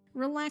there,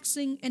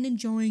 relaxing and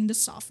enjoying the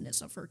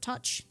softness of her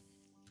touch.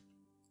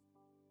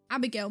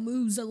 Abigail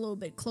moves a little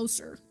bit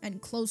closer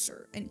and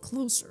closer and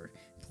closer,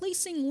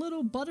 placing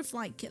little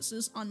butterfly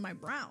kisses on my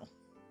brow.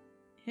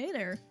 Hey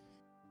there.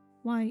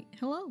 Why,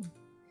 hello.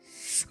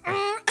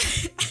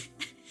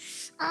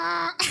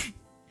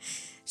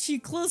 She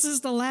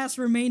closes the last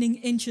remaining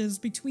inches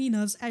between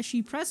us as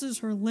she presses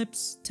her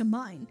lips to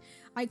mine.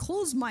 I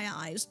close my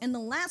eyes, and the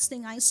last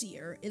thing I see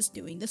her is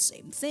doing the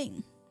same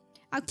thing.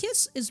 Our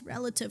kiss is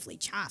relatively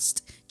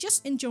chaste,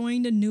 just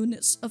enjoying the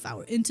newness of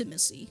our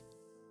intimacy.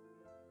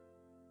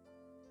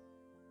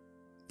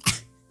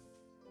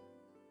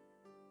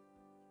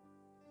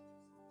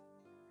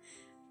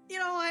 You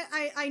know,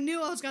 I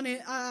knew I was gonna,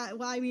 I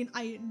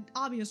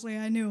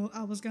knew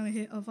I was gonna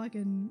hit a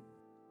fucking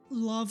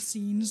love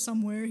scene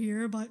somewhere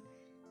here, but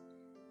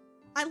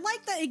I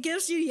like that it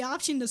gives you the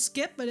option to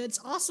skip, but it's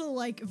also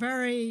like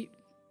very,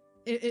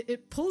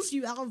 it pulls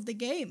you out of the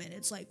game, and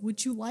it's like,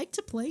 would you like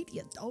to play the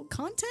adult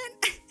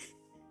content?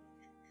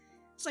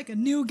 It's like a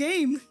new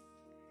game.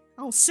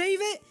 I'll save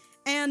it,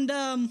 and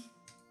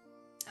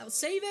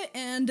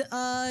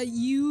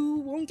you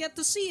won't get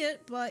to see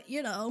it, but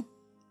you know,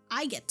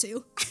 I get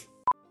to.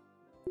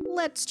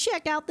 Let's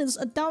check out this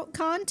adult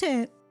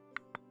content.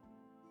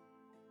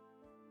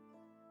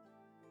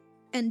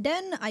 And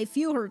then I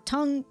feel her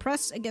tongue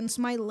press against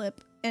my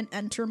lip and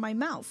enter my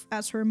mouth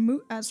as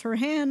her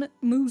hand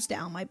moves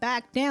down my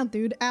back. Damn,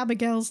 dude,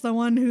 Abigail's the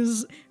one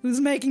who's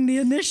making the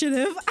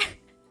initiative.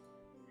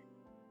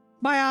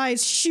 My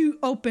eyes shoot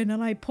open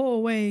and I pull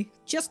away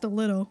just a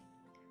little.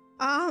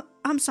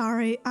 I'm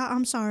sorry.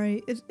 I'm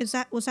sorry.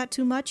 Was that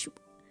too much?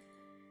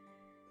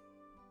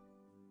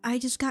 I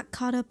just got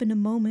caught up in the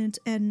moment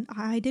and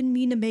I didn't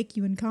mean to make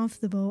you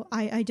uncomfortable.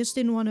 I just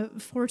didn't want to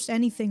force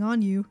anything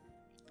on you.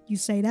 You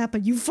say that,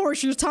 but you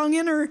force your tongue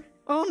in her.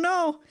 Oh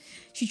no.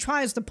 She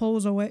tries to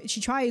pull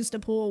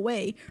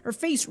away, her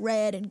face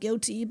red and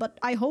guilty, but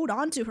I hold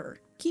on to her,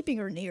 keeping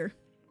her near.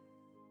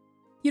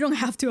 You don't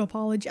have to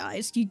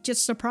apologize. You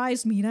just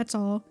surprised me, that's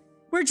all.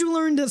 Where'd you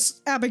learn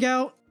this,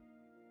 Abigail?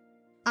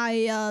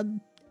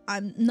 I'm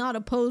not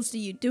opposed to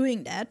you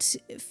doing that,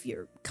 if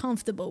you're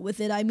comfortable with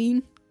it, I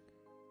mean.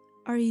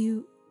 Are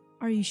you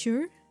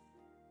sure?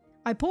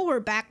 I pull her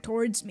back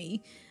towards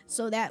me,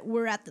 so that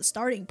we're at the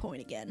starting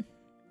point again.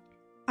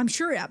 I'm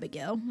sure,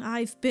 Abigail.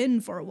 I've been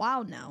for a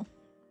while now.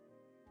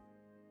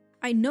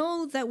 I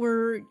know that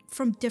we're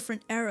from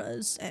different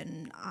eras,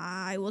 and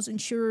I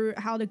wasn't sure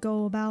how to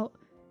go about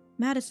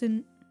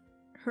Madison.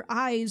 Her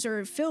eyes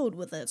are filled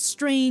with a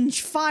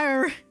strange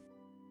fire.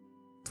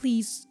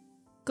 Please,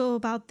 go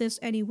about this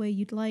any way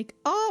you'd like.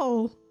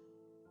 Oh!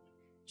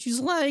 She's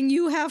letting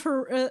you have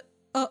her,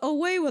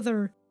 away with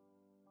her.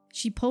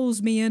 She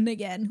pulls me in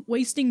again,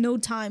 wasting no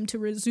time to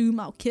resume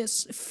our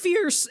kiss,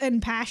 fierce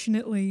and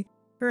passionately.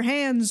 Her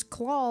hands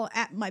claw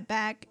at my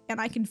back,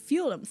 and I can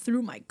feel them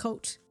through my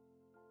coat.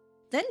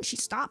 Then she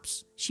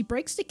stops. She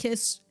breaks the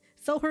kiss,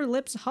 though her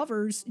lips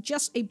hovers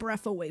just a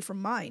breath away from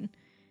mine.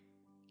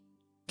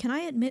 Can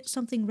I admit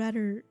something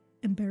rather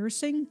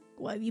embarrassing?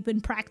 What, have you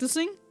been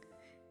practicing?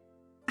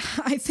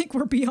 I think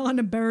we're beyond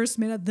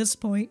embarrassment at this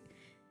point.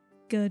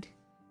 Good.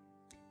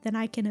 Then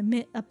I can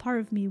admit a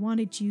part of me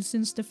wanted you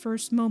since the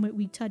first moment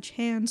we touched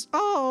hands.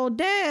 Oh,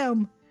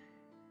 damn!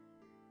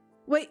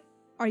 Wait,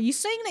 are you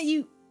saying that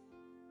you...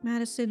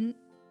 Madison,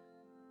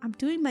 I'm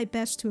doing my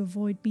best to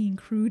avoid being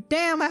crude.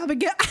 Damn,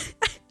 Abigail!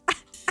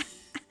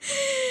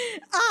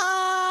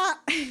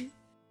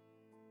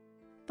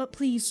 But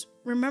please,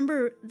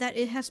 remember that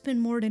it has been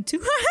more than 2...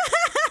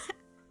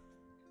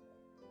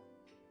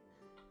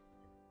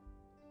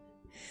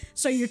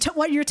 So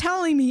what you're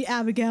telling me,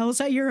 Abigail, is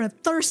that you're a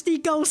thirsty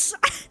ghost.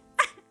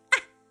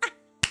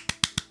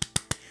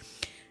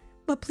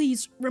 But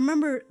please,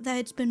 remember that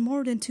it's been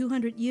more than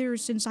 200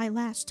 years since I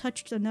last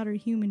touched another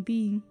human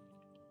being.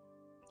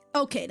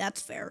 Okay,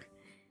 that's fair.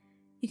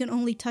 You can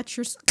only touch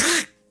yourself.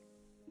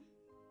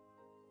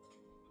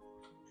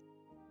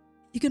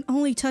 You can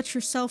only touch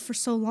yourself for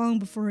so long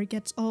before it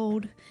gets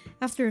old.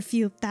 After a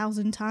few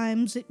thousand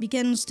times, it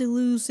begins to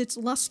lose its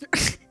luster.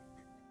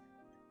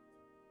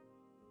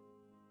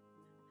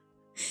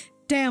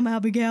 Damn,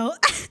 Abigail.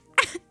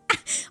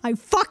 I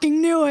fucking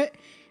knew it.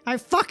 I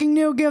fucking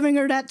knew giving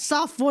her that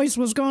soft voice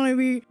was going to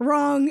be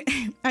wrong.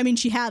 I mean,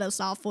 she had a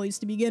soft voice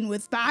to begin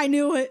with, but I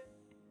knew it.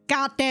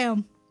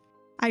 Goddamn.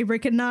 I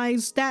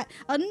recognize that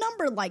a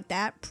number like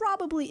that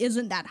probably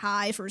isn't that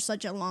high for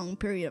such a long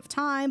period of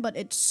time, but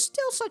it's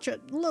still such a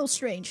little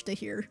strange to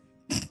hear.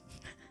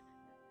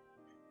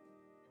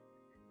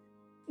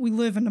 We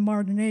live in the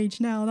modern age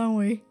now, don't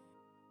we?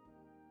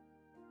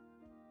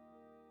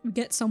 We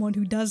get someone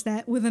who does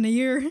that within a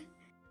year.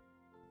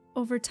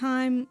 Over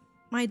time,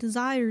 my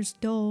desires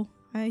dull.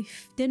 I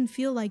didn't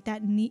feel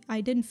that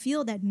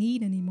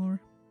need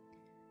anymore.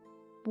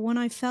 But when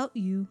I felt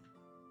you,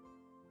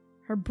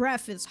 her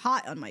breath is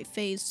hot on my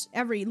face.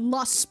 Every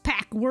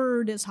lust-packed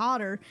word is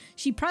hotter.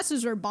 She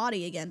presses her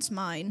body against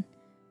mine.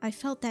 I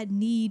felt that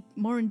need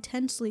more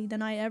intensely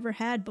than I ever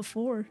had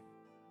before.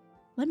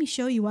 Let me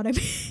show you what I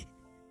mean.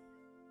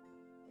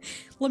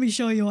 Let me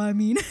show you what I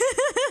mean.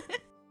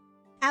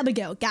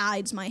 Abigail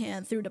guides my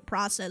hand through the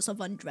process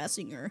of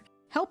undressing her,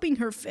 helping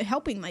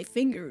my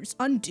fingers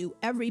undo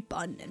every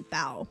button and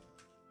bow.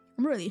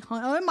 I'm really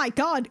oh my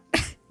god.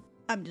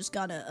 I'm just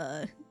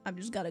gonna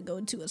go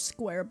into a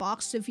square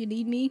box if you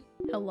need me.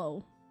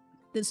 Hello.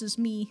 This is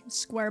me,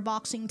 square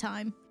boxing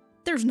time.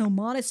 There's no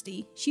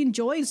modesty. She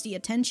enjoys the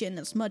attention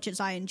as much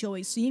as I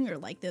enjoy seeing her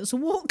like this.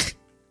 Whoa.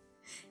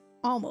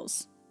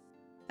 Almost.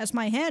 As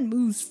my hand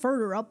moves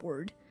further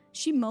upward,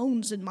 she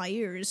moans in my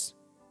ears.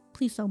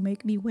 Please don't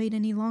make me wait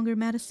any longer,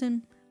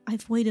 Madison.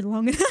 I've waited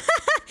long enough.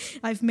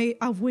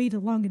 I've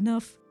waited long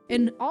enough.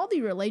 In all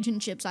the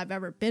relationships I've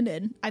ever been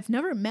in, I've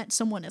never met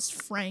someone as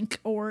frank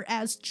or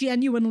as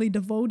genuinely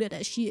devoted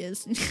as she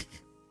is.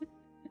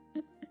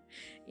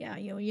 Yeah,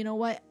 you know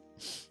what?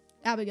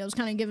 Abigail's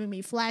kind of giving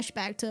me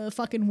flashback to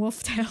fucking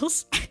Wolf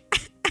Tales.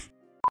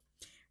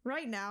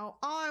 Right now,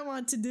 all I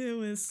want to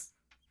do is...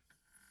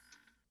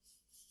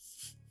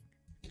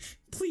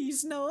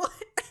 Please, no.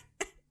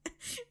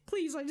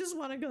 Please, I just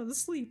want to go to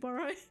sleep,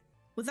 alright?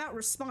 Without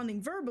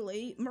responding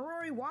verbally,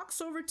 Marori walks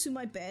over to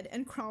my bed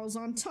and crawls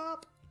on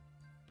top.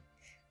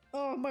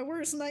 Oh, my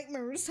worst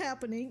nightmare is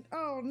happening.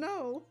 Oh,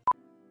 no.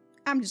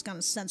 I'm just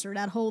gonna censor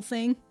that whole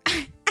thing.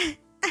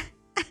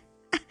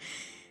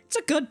 It's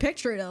a good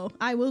picture though.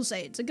 I will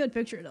say, it's a good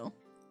picture though.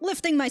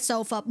 Lifting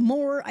myself up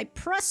more, I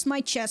press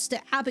my chest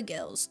to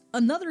Abigail's.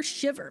 Another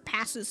shiver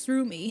passes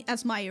through me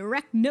as my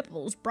erect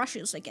nipples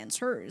brushes against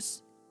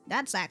hers.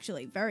 That's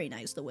actually very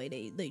nice the way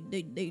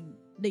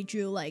they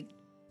drew like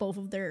both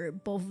of their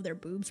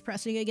boobs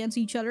pressing against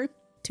each other.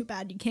 Too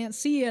bad you can't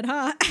see it,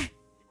 huh?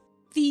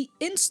 The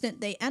instant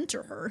they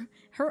enter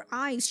her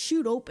eyes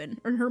shoot open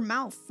and her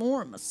mouth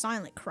form a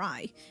silent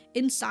cry.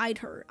 Inside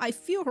her, I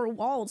feel her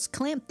walls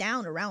clamp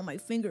down around my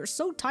fingers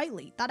so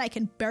tightly that I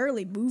can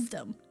barely move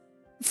them.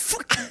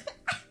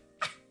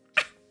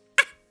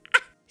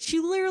 She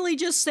literally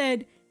just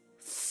said,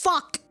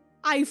 fuck.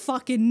 I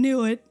fucking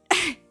knew it.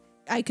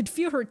 I could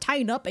feel her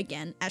tighten up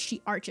again as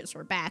she arches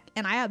her back,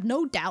 and I have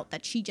no doubt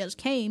that she just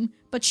came,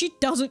 but she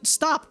doesn't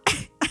stop.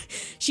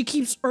 She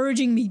keeps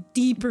urging me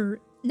deeper.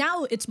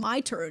 Now it's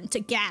my turn to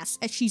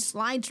gasp as she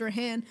slides her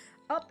hand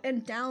up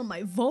and down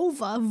my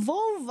vulva,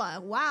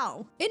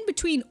 wow. In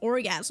between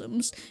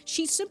orgasms,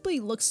 she simply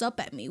looks up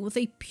at me with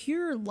a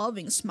pure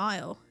loving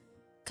smile.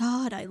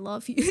 God, I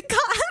love you.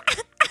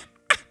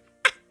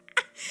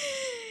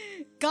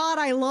 God,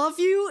 I love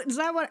you? Is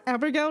that what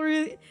Abigail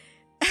really...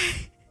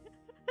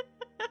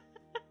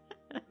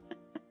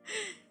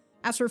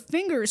 As her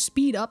fingers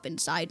speed up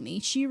inside me,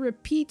 she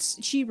repeats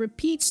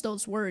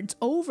those words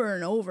over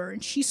and over,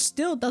 and she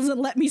still doesn't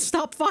let me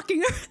stop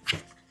fucking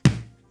her.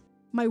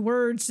 My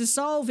words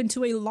dissolve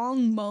into a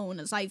long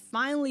moan as I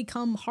finally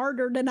come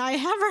harder than I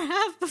ever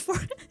have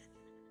before.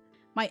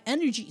 My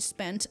energy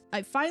spent,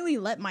 I finally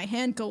let my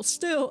hand go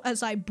still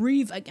as I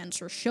breathe against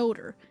her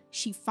shoulder.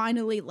 She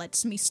finally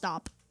lets me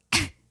stop.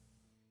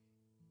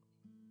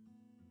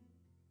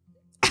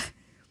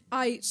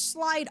 I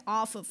slide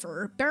off of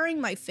her, burying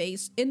my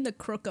face in the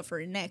crook of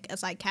her neck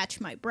as I catch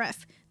my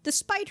breath.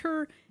 Despite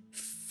her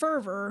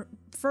fervor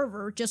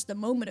just a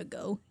moment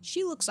ago,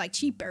 she looks like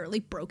she barely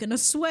broke in a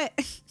sweat.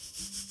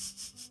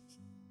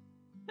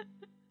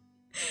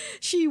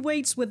 She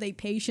waits with a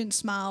patient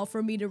smile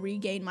for me to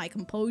regain my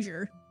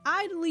composure,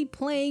 idly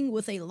playing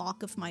with a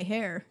lock of my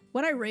hair.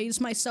 When I raise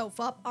myself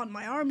up on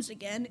my arms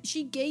again,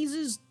 she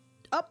gazes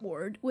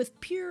upward with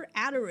pure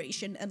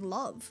adoration and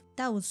love.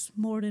 That was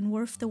more than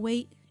worth the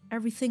wait.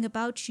 Everything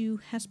about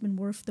you has been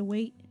worth the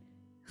wait.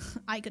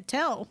 I could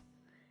tell.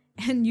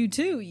 And you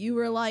too. You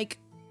were like...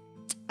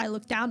 I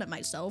looked down at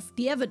myself.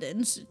 The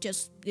evidence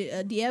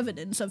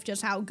of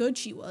just how good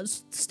she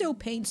was still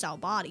paints our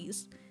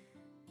bodies.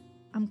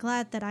 I'm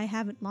glad that I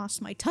haven't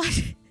lost my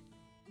touch.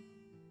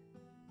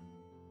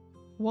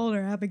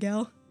 Walter,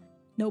 Abigail.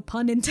 No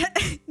pun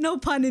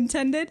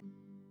intended.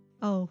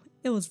 Oh,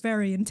 it was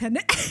very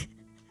intended.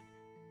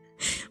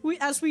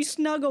 As we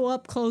snuggle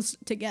up close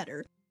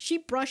together, she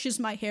brushes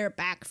my hair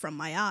back from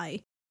my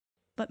eye.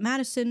 But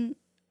Madison,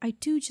 I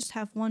do just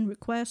have one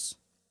request.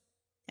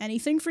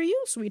 Anything for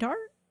you, sweetheart?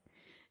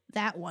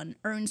 That one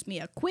earns me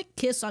a quick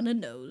kiss on the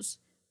nose.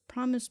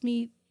 Promise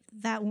me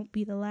that won't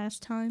be the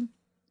last time.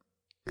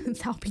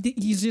 That'll be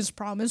the easiest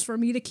promise for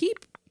me to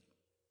keep.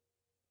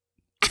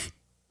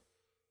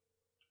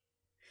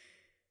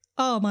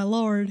 Oh my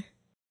lord.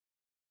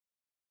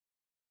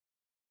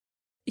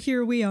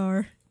 Here we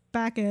are,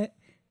 back at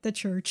the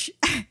church.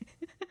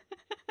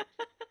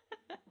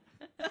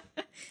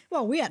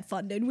 Well, we had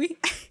fun, didn't we?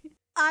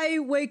 I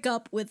wake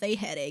up with a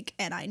headache,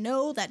 and I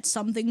know that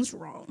something's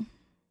wrong.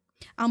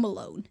 I'm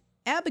alone.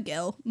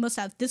 Abigail must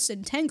have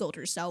disentangled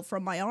herself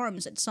from my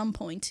arms at some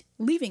point,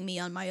 leaving me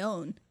on my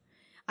own.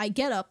 I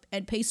get up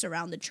and pace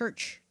around the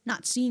church,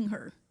 not seeing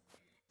her.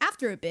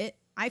 After a bit,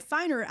 I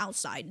find her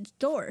outside the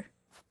door.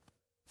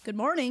 Good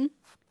morning.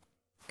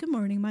 Good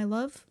morning, my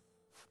love.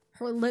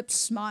 Her lips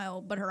smile,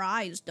 but her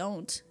eyes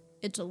don't.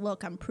 It's a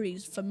look I'm pretty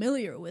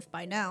familiar with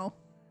by now.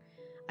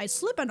 I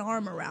slip an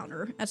arm around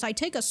her as I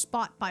take a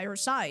spot by her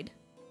side.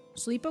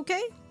 Sleep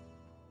okay?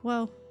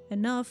 Well,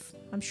 enough.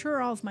 I'm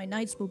sure all of my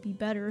nights will be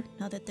better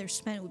now that they're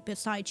spent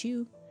beside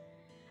you.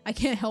 I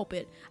can't help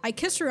it. I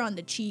kiss her on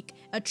the cheek.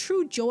 A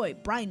true joy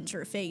brightens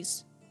her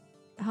face.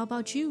 How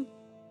about you?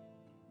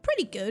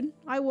 Pretty good.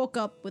 I woke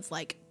up with,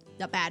 like,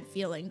 a bad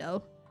feeling,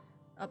 though.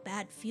 A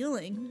bad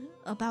feeling?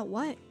 About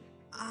what?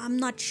 I'm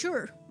not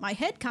sure. My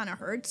head kinda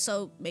hurts,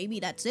 so maybe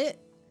that's it.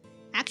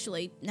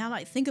 Actually, now that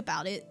I think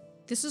about it,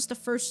 this is the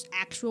first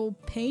actual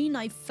pain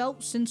I've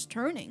felt since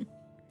turning.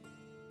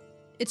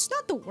 It's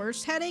not the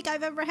worst headache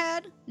I've ever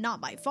had, not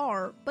by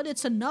far, but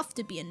it's enough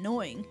to be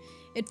annoying.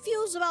 It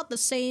feels about the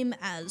same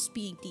as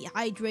being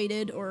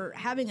dehydrated or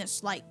having a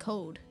slight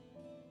cold.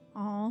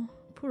 Aw,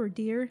 poor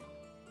dear.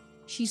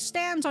 She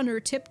stands on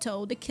her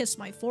tiptoe to kiss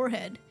my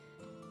forehead.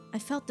 I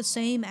felt the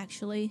same,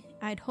 actually.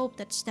 I'd hoped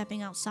that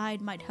stepping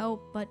outside might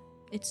help, but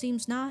it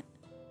seems not.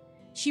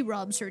 She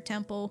rubs her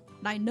temple,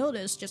 and I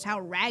notice just how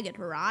ragged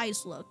her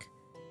eyes look.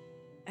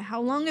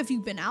 How long have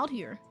you been out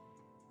here?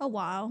 A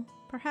while.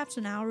 Perhaps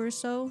an hour or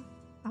so.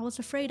 I was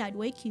afraid I'd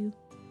wake you.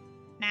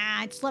 Nah,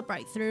 I'd slept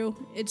right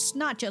through. It's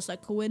not just a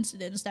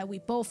coincidence that we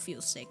both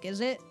feel sick,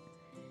 is it?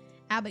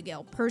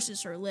 Abigail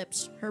purses her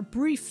lips. Her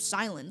brief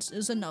silence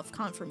is enough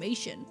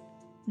confirmation.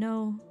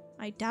 No,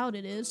 I doubt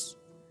it is.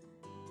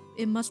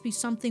 It must be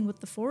something with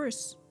the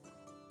forest.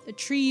 The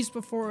trees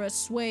before us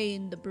sway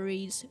in the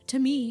breeze. To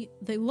me,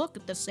 they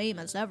look the same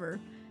as ever.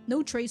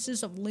 No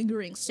traces of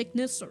lingering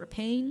sickness or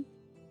pain.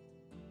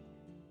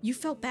 You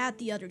felt bad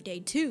the other day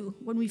too,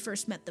 when we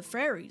first met the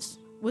fairies.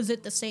 Was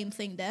it the same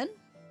thing then?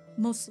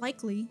 Most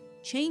likely.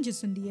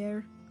 Changes in the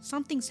air.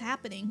 Something's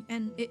happening,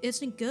 and it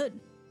isn't good.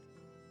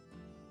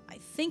 I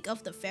think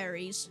of the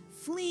fairies,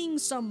 fleeing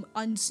some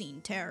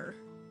unseen terror.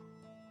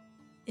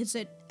 Is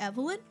it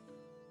Evelyn?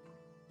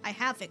 I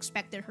half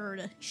expected her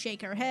to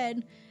shake her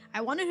head.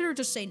 I wanted her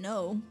to say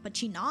no, but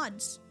she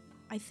nods.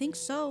 I think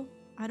so.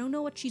 I don't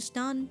know what she's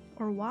done,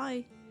 or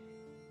why.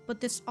 But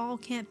this all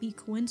can't be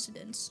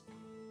coincidence.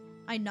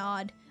 I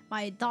nod,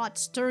 my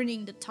thoughts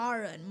turning to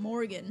Tara and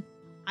Morgan.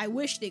 I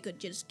wish they could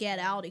just get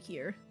out of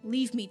here,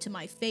 leave me to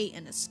my fate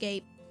and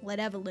escape. Let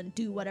Evelyn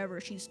do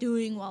whatever she's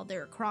doing while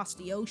they're across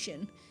the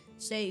ocean.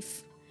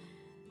 Safe.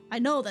 I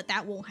know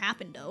that won't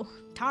happen though.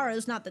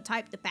 Tara's not the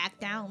type to back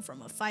down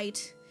from a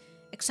fight.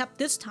 Except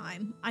this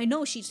time, I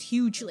know she's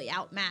hugely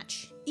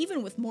outmatched,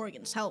 even with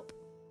Morgan's help.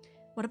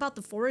 What about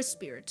the forest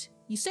spirit?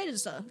 You said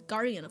it's a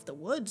guardian of the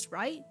woods,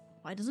 right?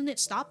 Why doesn't it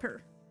stop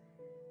her?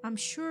 I'm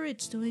sure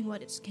it's doing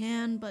what it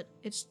can, but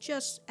it's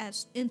just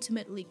as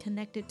intimately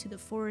connected to the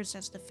forest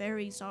as the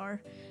fairies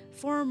are,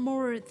 far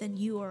more than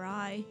you or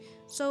I.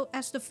 So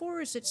as the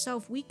forest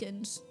itself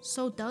weakens,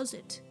 so does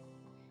it.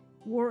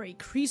 Yuri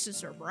creases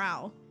her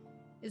brow.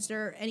 Is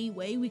there any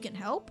way we can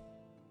help?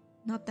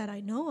 Not that I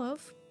know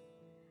of.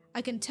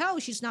 I can tell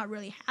she's not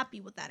really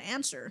happy with that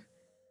answer.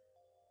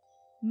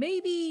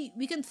 Maybe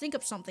we can think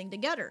of something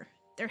together.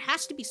 There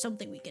has to be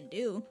something we can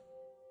do.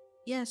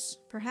 Yes,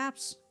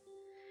 perhaps.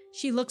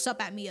 She looks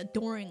up at me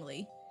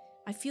adoringly.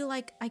 I feel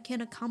like I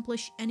can't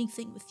accomplish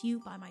anything with you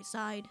by my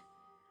side.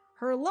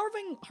 Her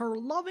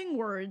loving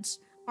words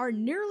are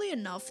nearly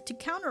enough to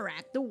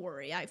counteract the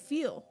worry I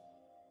feel.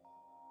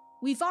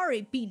 We've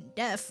already beaten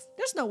death.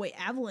 There's no way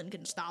Evelyn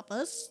can stop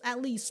us,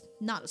 at least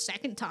not a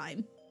second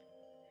time.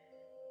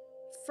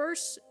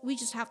 First, we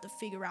just have to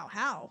figure out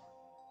how.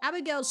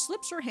 Abigail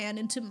slips her hand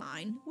into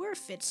mine where it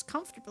fits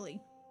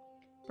comfortably.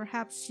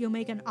 Perhaps you'll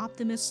make an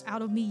optimist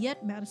out of me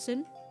yet,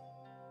 Madison.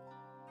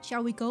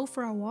 Shall we go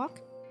for a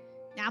walk?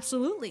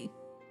 Absolutely.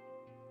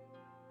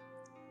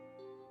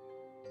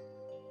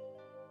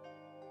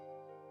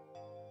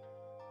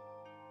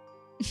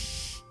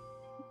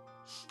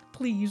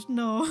 Please,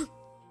 no.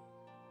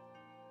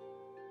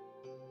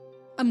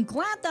 I'm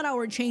glad that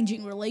our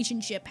changing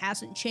relationship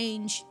hasn't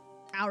changed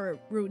our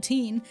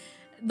routine.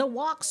 The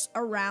walks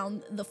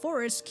around the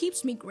forest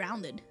keeps me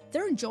grounded.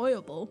 They're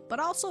enjoyable, but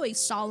also a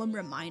solemn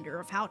reminder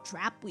of how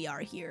trapped we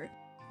are here.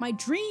 My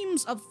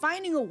dreams of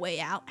finding a way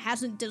out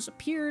hasn't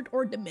disappeared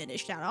or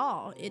diminished at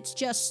all. It's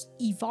just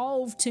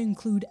evolved to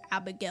include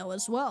Abigail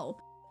as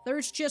well.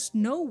 There's just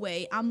no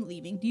way I'm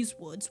leaving these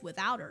woods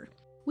without her.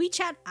 We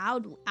chat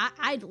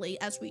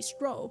idly as we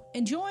stroll,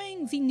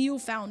 enjoying the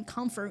newfound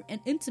comfort and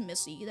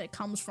intimacy that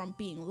comes from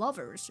being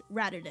lovers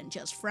rather than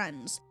just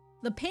friends.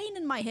 The pain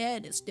in my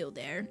head is still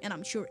there, and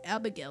I'm sure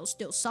Abigail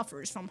still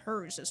suffers from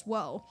hers as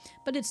well,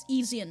 but it's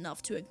easy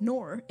enough to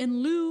ignore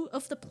in lieu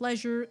of the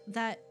pleasure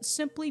that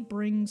simply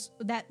being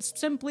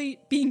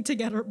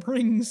together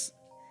brings.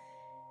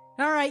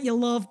 Alright, you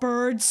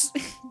lovebirds.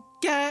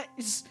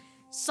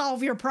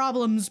 Solve your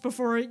problems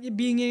before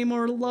being any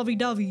more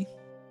lovey-dovey.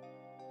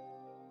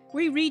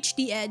 We reach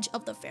the edge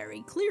of the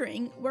fairy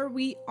clearing, where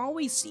we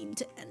always seem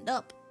to end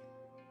up.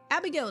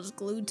 Abigail is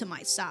glued to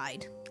my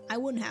side. I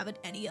wouldn't have it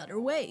any other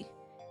way.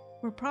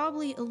 We're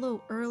probably a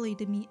little early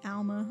to meet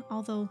Alma,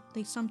 although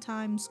they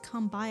sometimes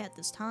come by at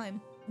this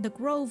time. The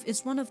grove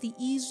is one of the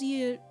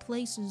easier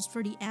places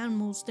for the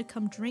animals to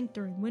come drink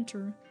during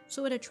winter,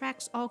 so it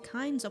attracts all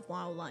kinds of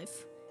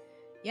wildlife.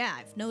 Yeah,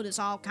 I've noticed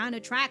all kind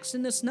of tracks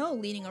in the snow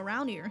leading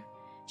around here.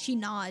 She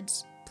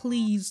nods,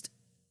 pleased.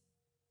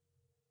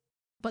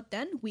 But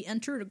then we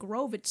enter the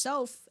grove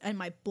itself, and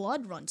my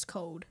blood runs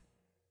cold.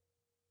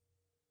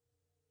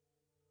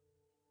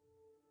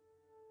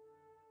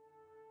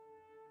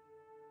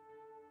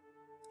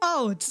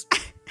 Oh, it's...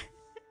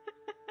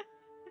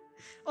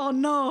 Oh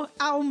no,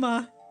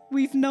 Alma.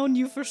 We've known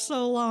you for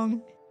so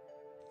long.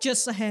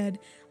 Just ahead,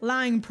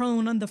 lying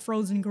prone on the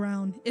frozen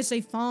ground, is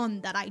a fawn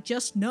that I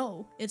just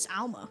know it's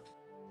Alma.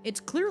 It's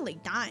clearly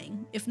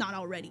dying, if not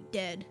already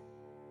dead.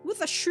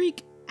 With a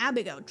shriek,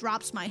 Abigail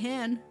drops my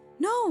hand.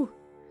 No!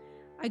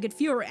 I could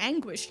feel her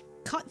anguish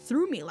cut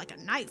through me like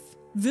a knife,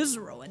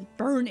 visceral and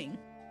burning.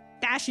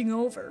 Dashing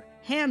over,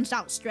 hands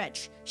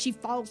outstretched, she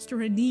falls to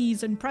her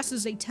knees and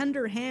presses a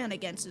tender hand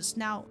against his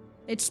snout.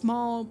 Its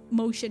small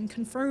motion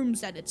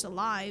confirms that it's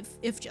alive,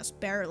 if just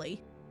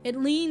barely. It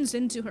leans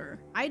into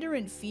her, either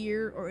in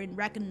fear or in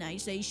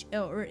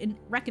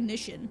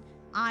recognition,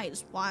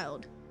 eyes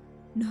wild.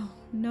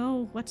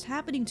 No, what's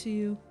happening to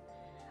you?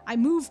 I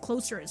move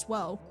closer as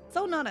well,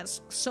 though not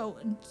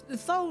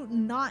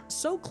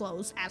so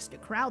close as to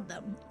crowd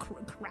them.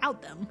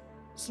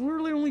 It's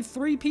literally only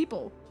 3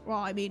 people. Well,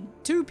 I mean,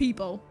 2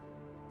 people,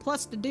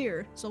 plus the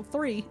deer, so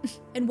 3.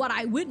 And what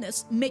I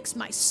witness makes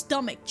my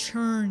stomach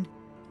churn.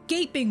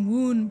 Gaping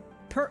wound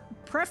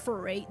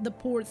perforate the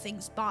poor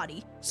thing's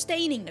body,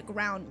 staining the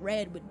ground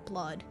red with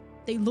blood.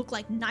 They look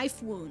like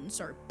knife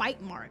wounds or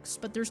bite marks,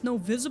 but there's no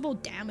visible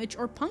damage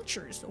or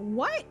punctures.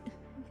 What?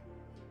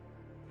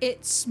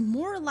 It's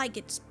more like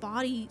its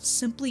body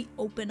simply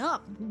opened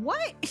up.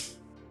 What?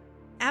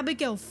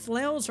 Abigail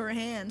flails her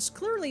hands,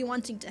 clearly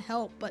wanting to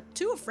help, but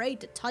too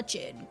afraid to touch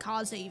it and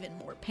cause even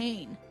more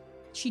pain.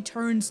 She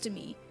turns to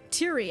me,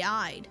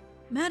 teary-eyed.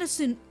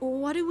 Madison,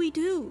 what do we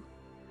do?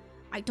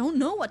 I don't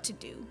know what to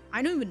do.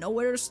 I don't even know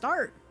where to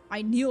start.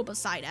 I kneel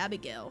beside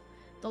Abigail.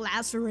 The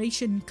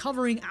laceration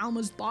covering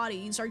Alma's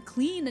bodies are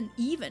clean and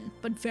even,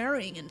 but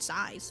varying in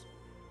size.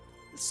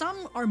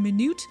 Some are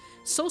minute,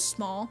 so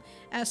small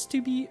as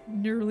to be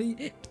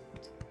nearly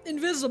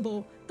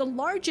invisible. The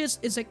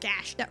largest is a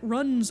gash that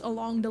runs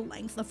along the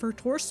length of her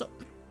torso.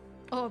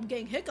 Oh, I'm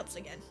getting hiccups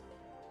again.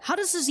 How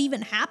does this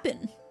even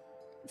happen?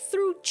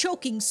 Through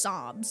choking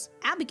sobs,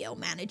 Abigail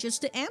manages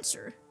to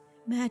answer.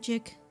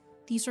 Magic.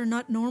 These are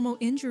not normal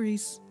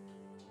injuries.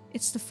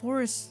 It's the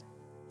forest.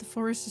 The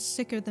forest is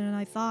sicker than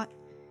I thought.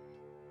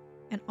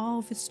 And all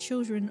of its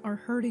children are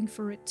hurting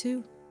for it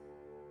too.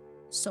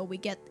 So we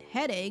get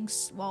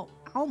headaches while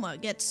Alma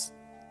gets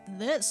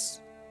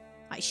this.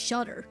 I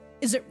shudder.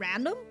 Is it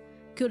random?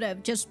 Could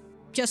have just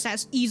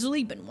as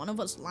easily been one of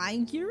us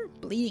lying here,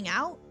 bleeding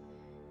out?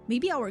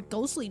 Maybe our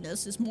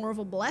ghostliness is more of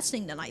a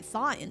blessing than I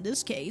thought in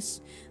this case,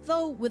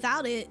 though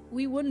without it,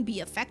 we wouldn't be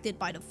affected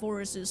by the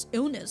forest's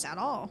illness at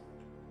all.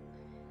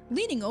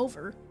 Leaning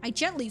over, I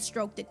gently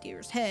stroke the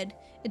deer's head.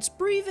 Its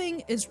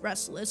breathing is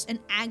restless and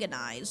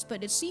agonized,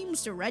 but it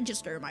seems to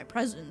register my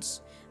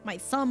presence. My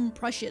thumb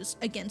brushes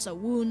against a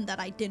wound that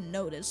I didn't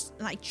notice,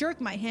 and I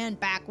jerk my hand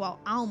back while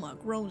Alma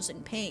groans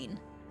in pain.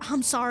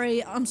 I'm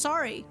sorry.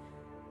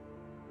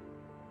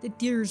 The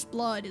deer's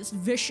blood is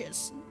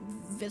viscous,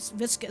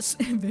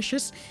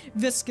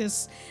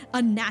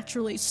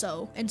 unnaturally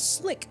so, and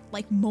slick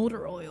like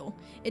motor oil.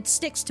 It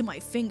sticks to my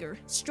finger,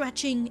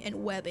 stretching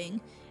and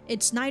webbing.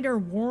 It's neither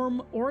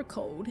warm or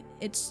cold,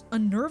 it's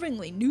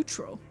unnervingly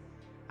neutral.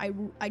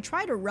 I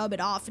try to rub it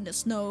off in the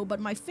snow, but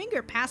my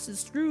finger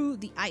passes through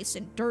the ice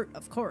and dirt,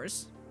 of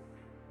course.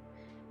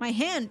 My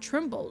hand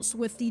trembles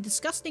with the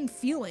disgusting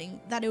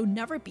feeling that it'll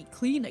never be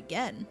clean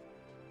again.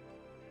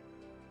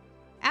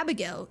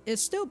 Abigail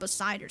is still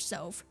beside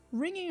herself,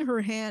 wringing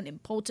her hand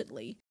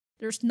impotently.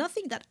 There's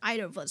nothing that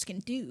either of us can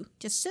do,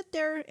 just sit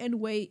there and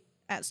wait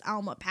as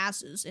Alma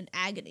passes in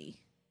agony.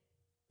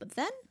 But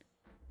then,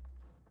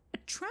 a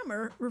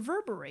tremor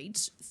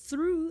reverberates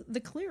through the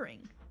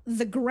clearing.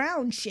 The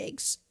ground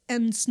shakes,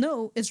 and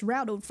snow is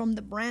rattled from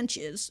the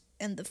branches,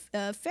 and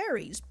the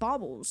fairies'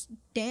 baubles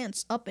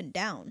dance up and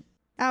down.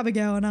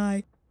 Abigail and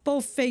I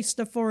both face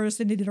the forest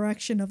in the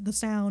direction of the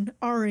sound,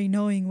 already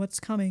knowing what's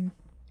coming.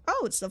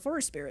 Oh, it's the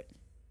forest spirit.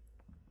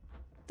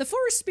 The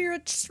forest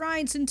spirit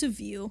strides into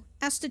view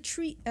as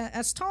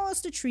tall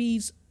as the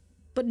trees,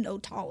 but no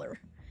taller.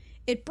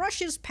 It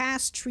brushes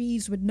past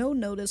trees with no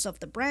notice of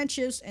the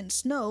branches and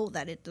snow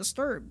that it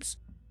disturbs.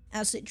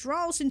 As it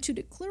draws into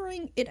the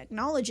clearing, it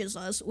acknowledges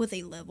us with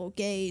a level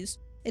gaze.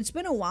 It's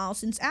been a while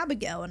since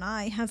Abigail and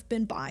I have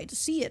been by to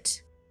see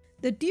it.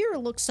 The deer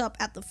looks up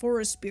at the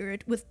forest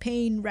spirit with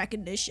pain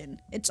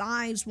recognition, its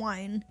eyes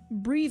wide,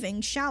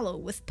 breathing shallow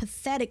with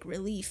pathetic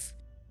relief.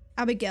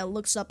 Abigail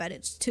looks up at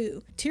it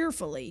too,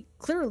 tearfully,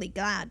 clearly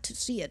glad to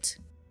see it.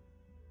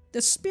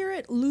 The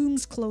spirit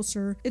looms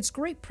closer, its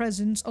great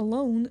presence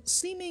alone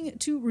seeming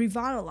to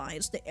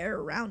revitalize the air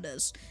around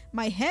us.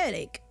 My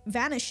headache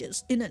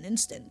vanishes in an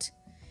instant.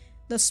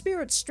 The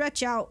spirit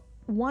stretches out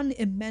one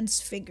immense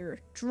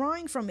finger,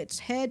 drawing from its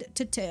head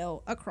to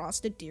tail across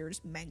the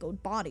deer's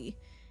mangled body.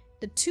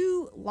 The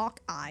two lock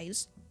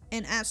eyes,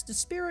 and as the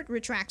spirit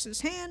retracts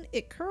its hand,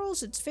 it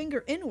curls its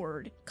finger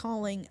inward,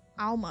 calling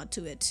Alma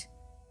to it.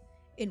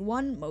 In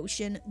one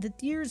motion, the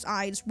deer's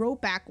eyes roll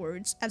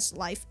backwards as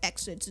life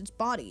exits its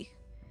body.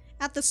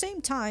 At the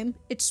same time,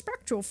 its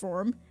spectral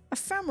form,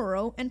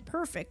 ephemeral and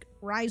perfect,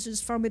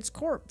 rises from its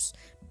corpse.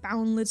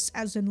 Boundless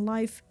as in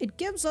life, it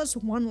gives us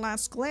one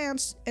last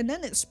glance, and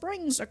then it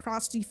springs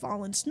across the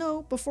fallen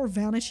snow before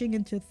vanishing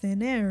into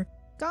thin air,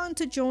 gone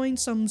to join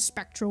some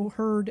spectral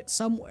herd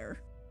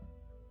somewhere.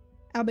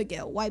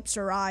 Abigail wipes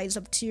her eyes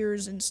of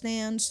tears and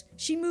stands.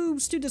 She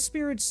moves to the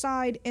spirit's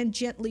side and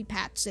gently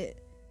pats it.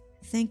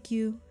 Thank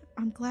you.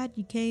 I'm glad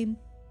you came.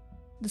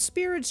 The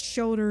spirit's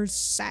shoulders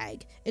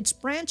sag, its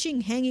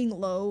branching hanging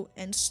low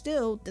and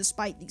still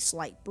despite the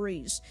slight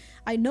breeze.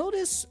 I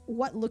notice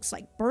what looks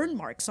like burn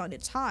marks on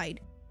its hide,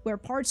 where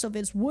parts of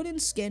its wooden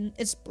skin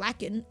is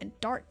blackened and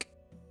dark.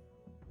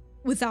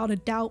 Without a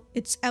doubt,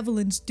 it's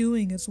Evelyn's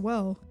doing as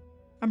well.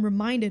 I'm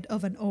reminded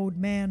of an old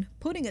man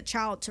putting a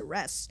child to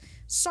rest.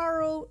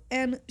 Sorrow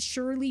and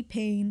surely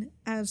pain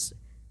as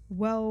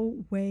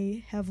well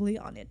weigh heavily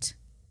on it.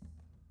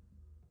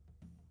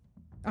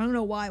 I don't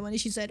know why, when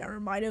she said, I'm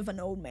reminded of an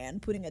old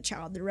man putting a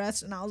child to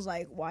rest, and I was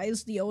like, why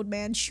is the old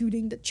man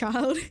shooting the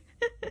child?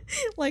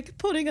 Like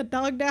putting a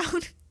dog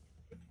down?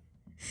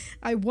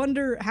 I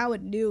wonder how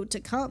it knew to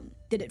come.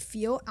 Did it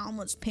feel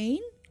Alma's pain?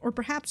 Or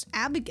perhaps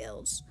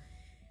Abigail's?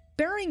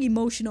 bearing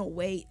emotional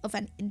weight of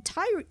an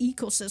entire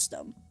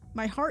ecosystem.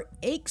 My heart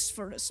aches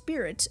for the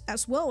spirit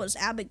as well as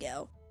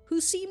Abigail, who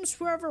seems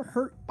forever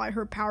hurt by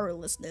her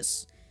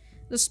powerlessness.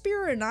 The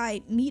spirit and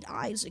I meet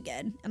eyes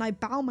again, and I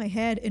bow my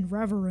head in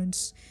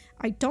reverence.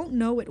 I don't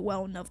know it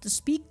well enough to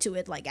speak to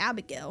it like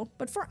Abigail,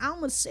 but for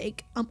Alma's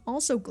sake, I'm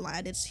also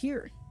glad it's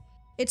here.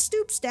 It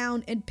stoops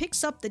down and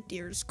picks up the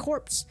deer's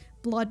corpse.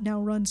 Blood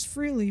now runs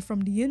freely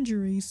from the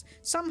injuries,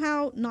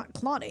 somehow not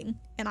clotting,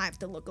 and I have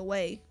to look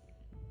away.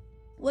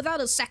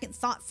 Without a second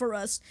thought for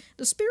us,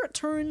 the spirit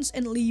turns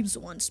and leaves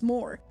once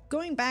more,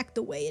 going back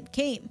the way it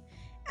came.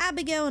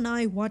 Abigail and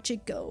I watch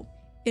it go.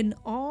 In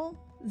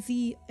all,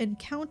 the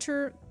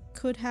encounter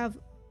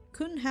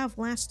couldn't have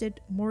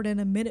lasted more than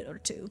a minute or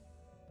two.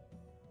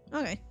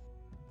 Okay.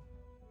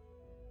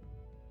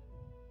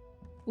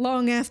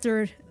 Long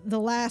after the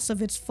last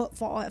of its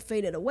footfall had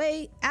faded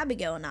away,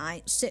 Abigail and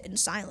I sit in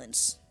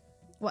silence.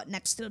 What,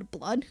 next to the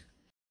blood?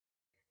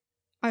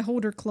 I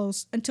hold her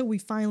close until we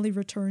finally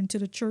return to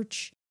the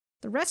church.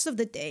 The rest of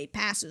the day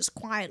passes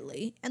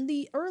quietly, and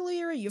the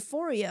earlier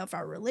euphoria of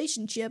our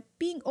relationship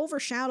being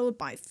overshadowed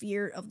by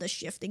fear of the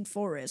shifting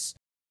forest.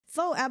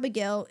 Though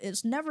Abigail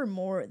is never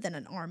more than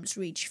an arm's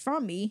reach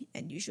from me,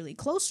 and usually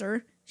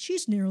closer,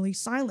 she's nearly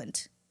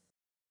silent.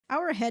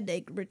 Our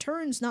headache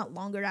returns not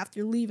longer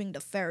after leaving the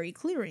fairy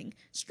clearing,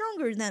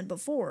 stronger than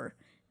before.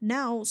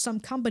 Now, some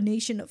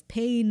combination of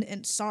pain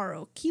and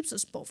sorrow keeps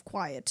us both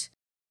quiet.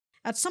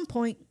 At some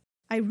point,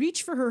 I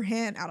reach for her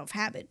hand out of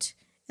habit,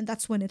 and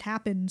that's when it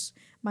happens.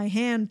 My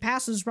hand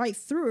passes right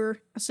through her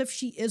as if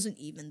she isn't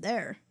even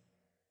there.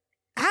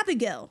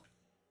 Abigail!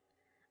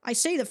 I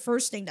say the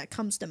first thing that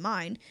comes to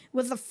mind.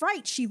 With a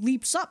fright, she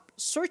leaps up,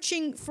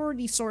 searching for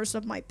the source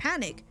of my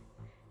panic.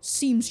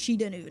 Seems she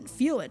didn't even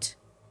feel it.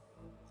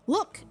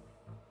 Look!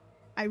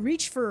 I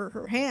reach for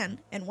her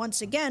hand, and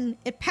once again,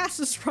 it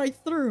passes right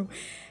through,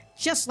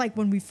 just like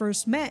when we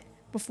first met,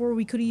 before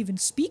we could even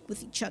speak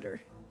with each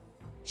other.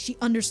 She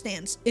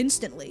understands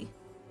instantly.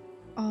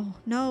 Oh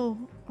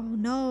no, oh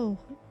no.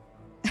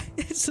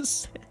 It's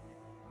just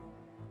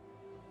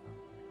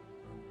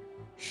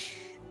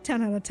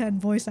 10 out of 10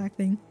 voice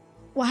acting.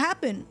 What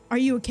happened? Are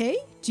you okay?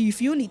 Do you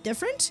feel any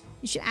different?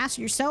 You should ask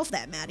yourself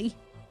that, Maddie.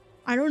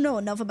 I don't know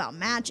enough about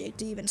magic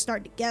to even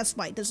start to guess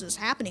why this is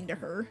happening to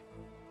her.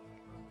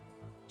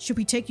 Should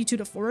we take you to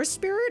the forest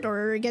spirit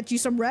or get you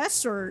some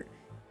rest or...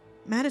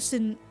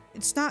 Madison,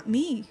 it's not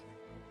me.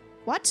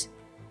 What?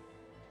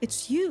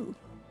 It's you.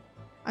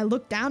 I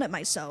look down at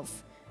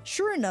myself.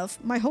 Sure enough,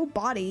 my whole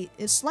body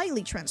is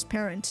slightly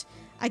transparent.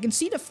 I can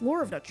see the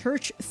floor of the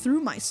church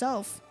through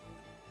myself.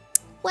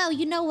 Well,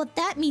 you know what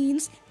that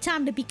means.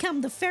 Time to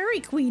become the fairy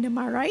queen, am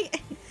I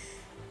right?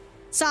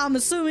 So I'm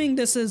assuming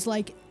this is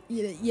like,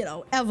 you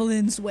know,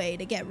 Evelyn's way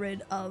to get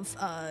rid of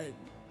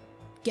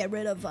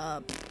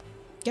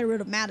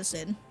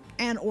Madison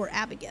and or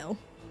Abigail.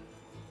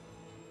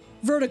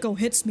 Vertigo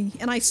hits me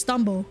and I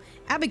stumble.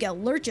 Abigail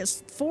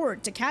lurches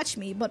forward to catch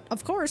me, but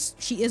of course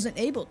she isn't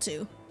able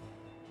to.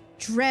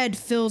 Dread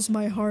fills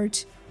my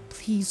heart.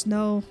 Please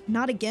no,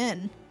 not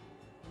again.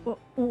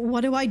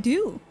 What do I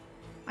do?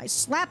 I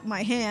slap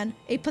my hand,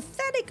 a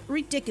pathetic,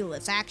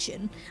 ridiculous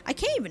action. I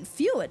can't even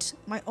feel it.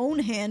 My own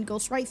hand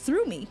goes right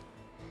through me.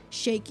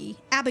 Shaky,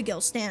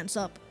 Abigail stands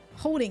up,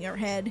 holding her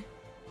head.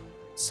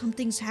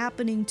 Something's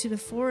happening to the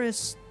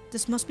forest.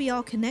 This must be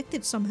all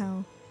connected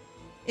somehow.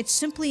 It's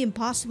simply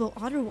impossible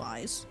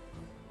otherwise.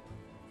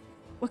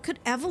 What could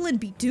Evelyn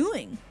be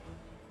doing?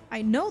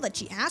 I know that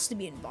she has to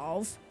be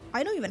involved.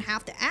 I don't even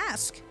have to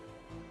ask.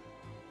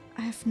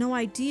 I have no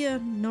idea,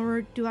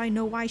 nor do I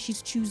know why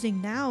she's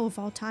choosing now of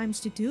all times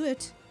to do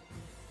it.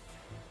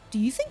 Do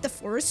you think the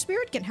forest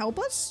spirit can help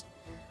us?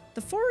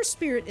 The forest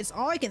spirit is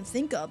all I can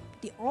think of.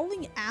 The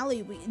only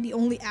ally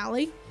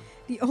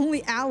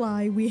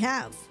we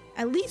have.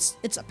 At least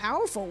it's a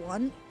powerful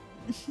one.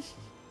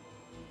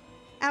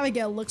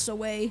 Abigail looks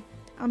away.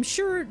 I'm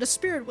sure the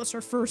spirit was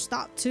her first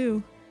thought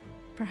too.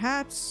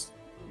 Perhaps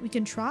we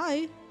can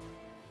try.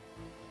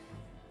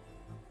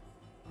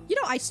 You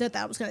know, I said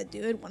that I was gonna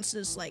do it once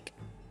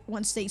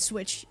they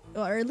switch,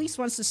 or at least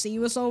once the scene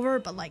was over,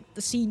 but like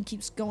the scene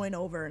keeps going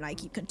over and I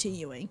keep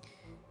continuing.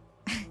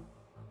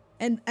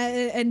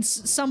 and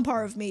some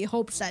part of me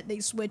hopes that they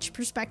switch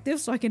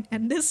perspectives so I can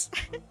end this.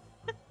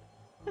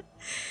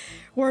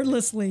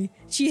 Wordlessly,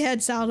 she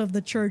heads out of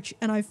the church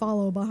and I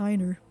follow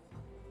behind her.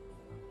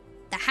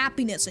 The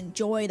happiness and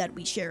joy that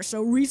we share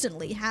so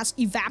recently has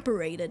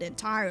evaporated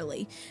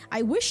entirely.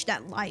 I wish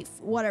that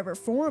life, whatever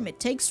form it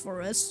takes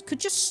for us,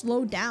 could just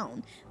slow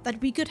down, that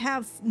we could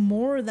have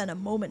more than a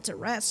moment to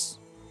rest.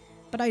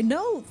 But I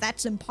know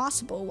that's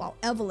impossible while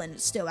Evelyn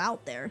is still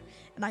out there,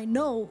 and I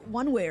know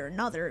one way or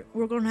another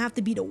we're going to have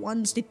to be the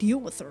ones to deal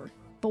with her.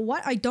 But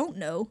what I don't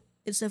know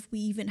is if we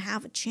even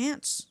have a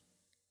chance.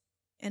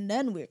 And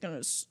then we're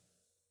gonna...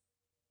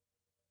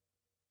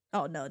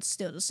 Oh no, it's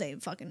still the same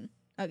fucking...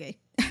 Okay.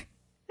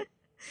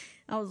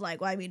 I was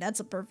like, well, I mean, that's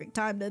a perfect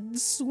time to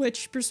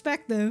switch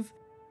perspective.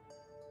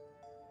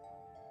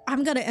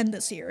 I'm gonna end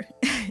this here.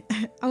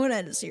 I'm gonna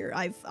end this here.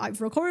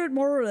 I've recorded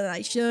more than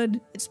I should.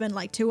 It's been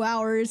like 2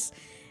 hours,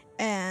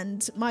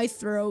 and my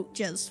throat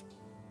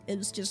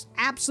is just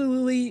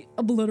absolutely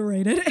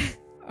obliterated.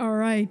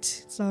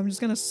 Alright, so I'm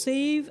just gonna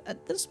save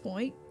at this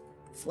point.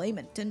 Flame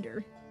and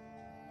tinder.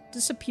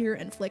 Disappear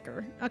and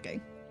flicker. Okay.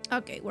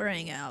 Okay, we're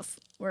hanging off.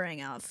 We're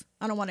hanging off.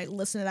 I don't want to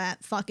listen to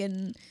that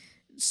fucking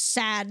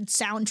sad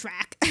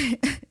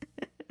soundtrack.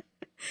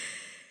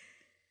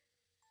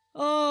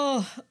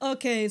 Oh,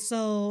 okay,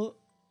 so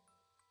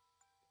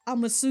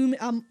I'm assuming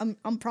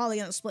I'm probably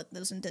gonna split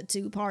this into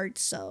 2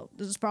 parts, so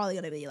this is probably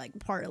gonna be like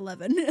part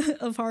 11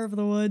 of Heart of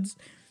the Woods.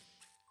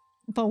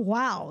 But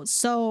wow,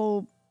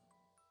 so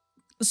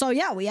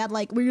yeah, we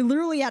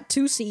literally had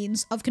 2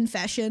 scenes of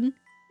confession.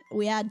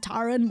 We had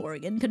Tara and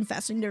Morgan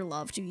confessing their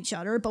love to each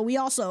other, but we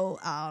also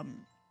had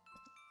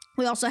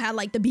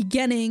like the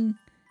beginning,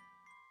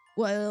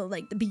 well,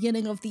 like the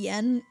beginning of the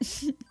end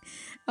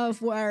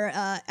of where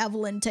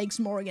Evelyn takes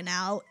Morgan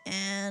out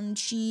and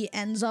she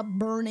ends up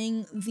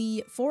burning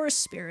the forest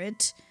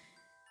spirit,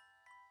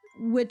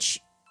 which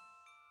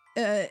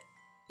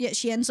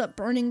she ends up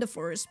burning the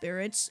forest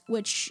spirits,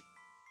 which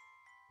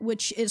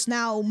is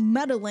now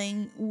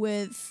meddling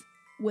with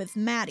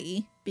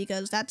Maddie,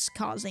 because that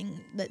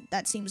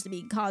seems to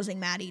be causing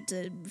Maddie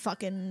to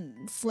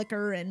fucking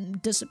flicker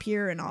and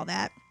disappear and all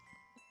that.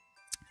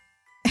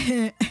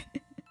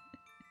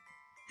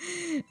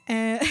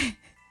 And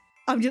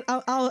I'm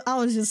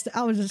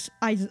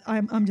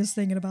just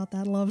thinking about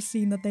that love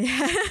scene that they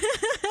had.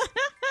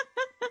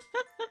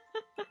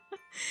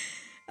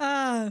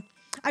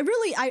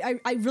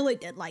 I really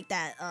did like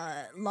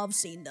that love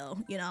scene though,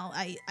 you know.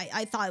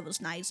 I thought it was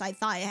nice. I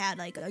thought it had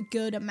like a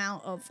good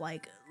amount of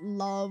like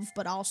love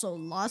but also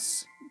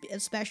lust,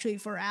 especially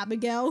for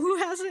Abigail, who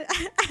hasn't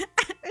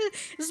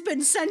it's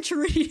been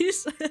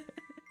centuries.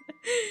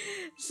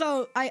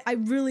 So I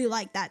really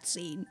like that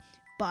scene.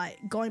 But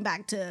going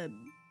back to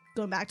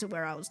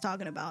where I was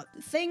talking about,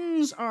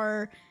 things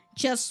are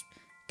just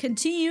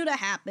continue to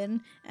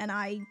happen, and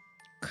I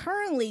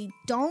currently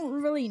don't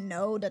really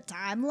know the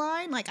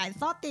timeline. Like, I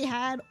thought they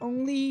had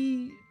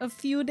only a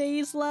few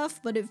days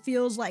left, but it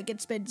feels like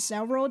it's been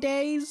several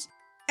days.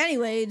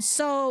 Anyways,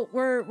 so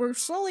we're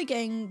slowly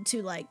getting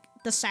to like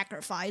the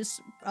sacrifice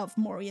of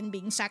Morgan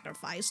being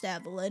sacrificed to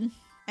Evelyn,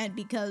 and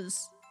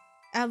because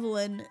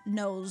Evelyn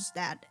knows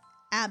that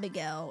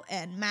Abigail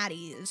and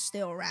Maddie is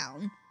still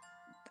around,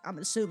 I'm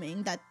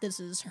assuming that this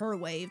is her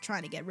way of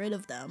trying to get rid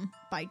of them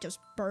by just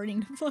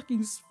burning the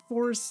fucking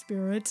forest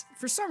spirit.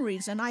 For some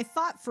reason, I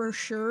thought for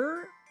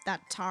sure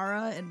that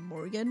Tara and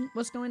Morgan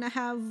was going to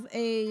have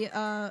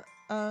an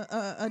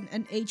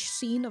H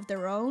scene of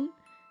their own,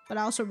 but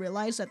I also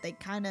realized that they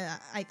kind of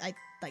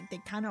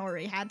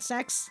already had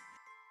sex.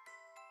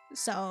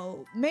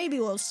 So maybe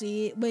we'll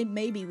see.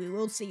 Maybe we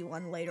will see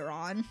one later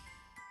on.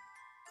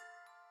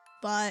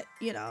 But,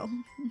 you know,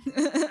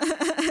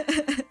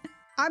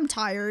 I'm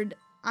tired.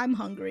 I'm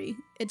hungry.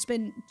 It's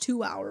been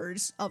 2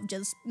 hours of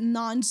just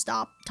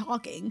non-stop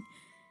talking.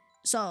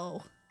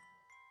 So,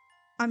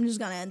 I'm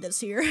just gonna end this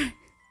here.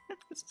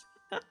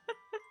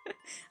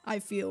 I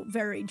feel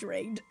very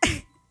drained.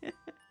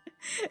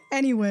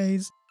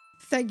 Anyways,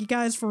 thank you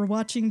guys for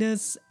watching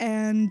this,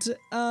 and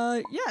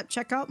yeah,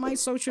 check out my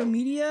social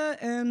media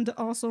and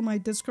also my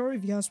Discord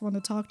if you guys want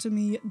to talk to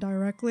me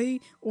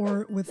directly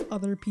or with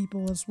other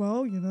people as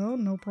well, you know,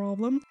 no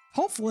problem.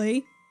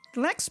 Hopefully the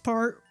next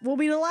part will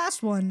be the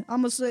last one.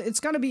 It's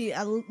gonna be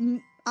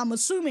I'm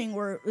assuming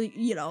we're,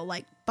 you know,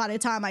 like by the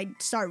time I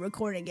start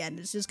recording again,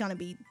 it's just gonna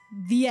be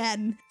the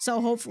end.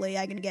 So hopefully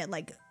I can get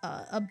like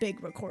a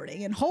big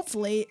recording, and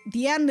hopefully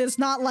the end is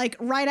not like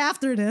right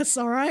after this.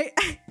 All right.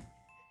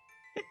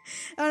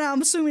 And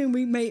I'm assuming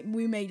we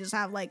may just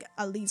have like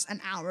at least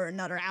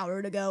another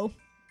hour to go.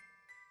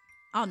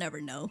 I'll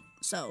never know.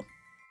 So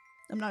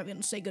I'm not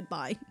gonna say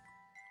goodbye.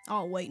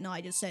 Oh wait, no,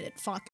 I just said it. Fuck.